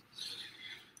that.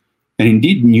 And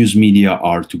indeed, news media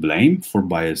are to blame for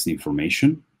biased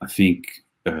information. I think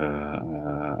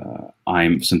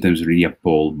I'm sometimes really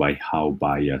appalled by how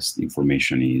biased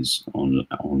information is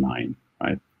online,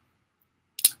 right?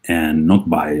 And not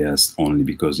biased only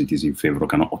because it is in favor of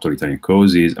kind of authoritarian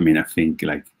causes. I mean, I think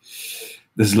like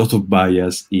there's a lot of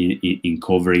bias in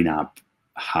covering up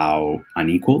how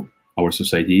unequal our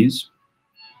society is,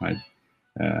 right?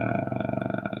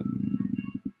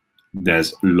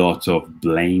 There's a lot of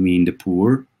blaming the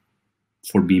poor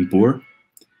for being poor,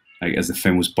 like as the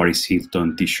famous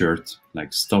Policython T-shirt,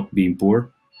 like "Stop being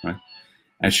poor." Right?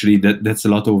 Actually, that's a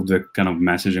lot of the kind of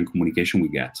message and communication we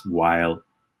get, while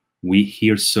we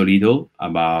hear so little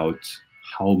about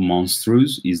how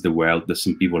monstrous is the wealth that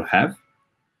some people have,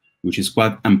 which is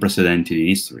quite unprecedented in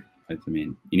history. Right? I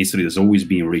mean, in history, there's always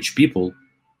been rich people,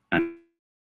 and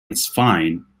it's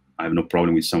fine. I have no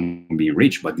problem with someone being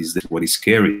rich, but what is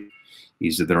scary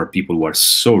is that there are people who are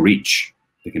so rich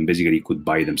they can basically could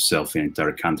buy themselves an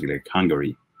entire country like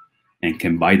Hungary, and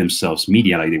can buy themselves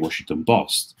media like the Washington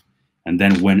Post. And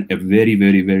then when a very,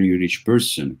 very, very rich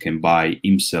person can buy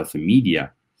himself a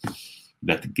media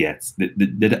that gets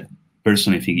that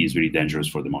person, I think, is really dangerous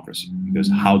for democracy, because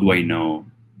how do I know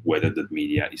whether that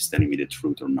media is telling me the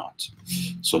truth or not?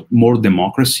 So more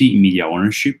democracy in media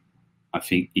ownership, I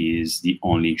think, is the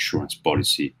only insurance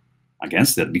policy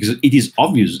against that, because it is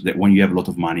obvious that when you have a lot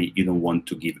of money, you don't want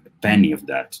to give a penny of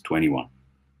that to anyone.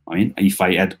 I mean, if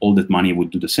I had all that money, I would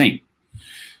do the same.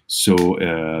 So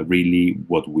really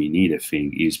what we need, I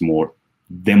think, is more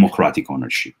democratic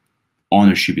ownership.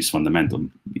 Ownership is fundamental.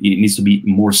 It needs to be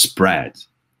more spread.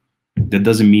 That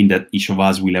doesn't mean that each of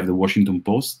us will have the Washington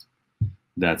Post.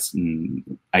 That's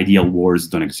ideal wars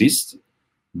don't exist.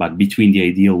 But between the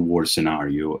ideal war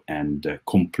scenario and the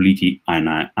completely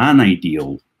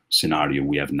unideal scenario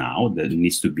we have now, there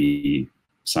needs to be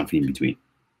something in between.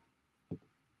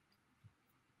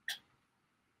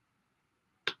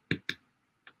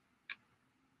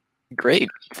 Great.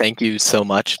 Thank you so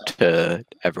much to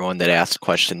everyone that asked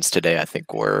questions today. I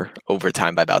think we're over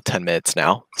time by about 10 minutes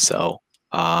now. So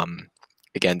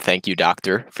again, thank you,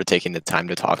 Doctor, for taking the time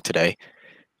to talk today.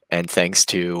 And thanks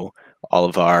to all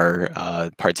of our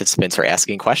participants for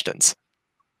asking questions.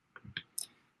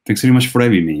 Thanks very much for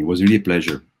having me. It was really a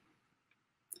pleasure.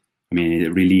 I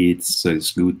mean,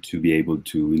 it's good to be able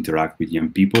to interact with young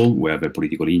people who have a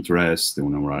political interest,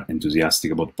 who are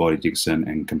enthusiastic about politics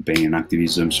and campaign and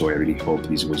activism. So I really hope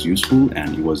this was useful,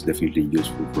 and it was definitely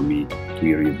useful for me to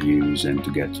hear your views and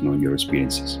to get to know your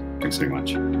experiences. Thanks very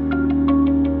much.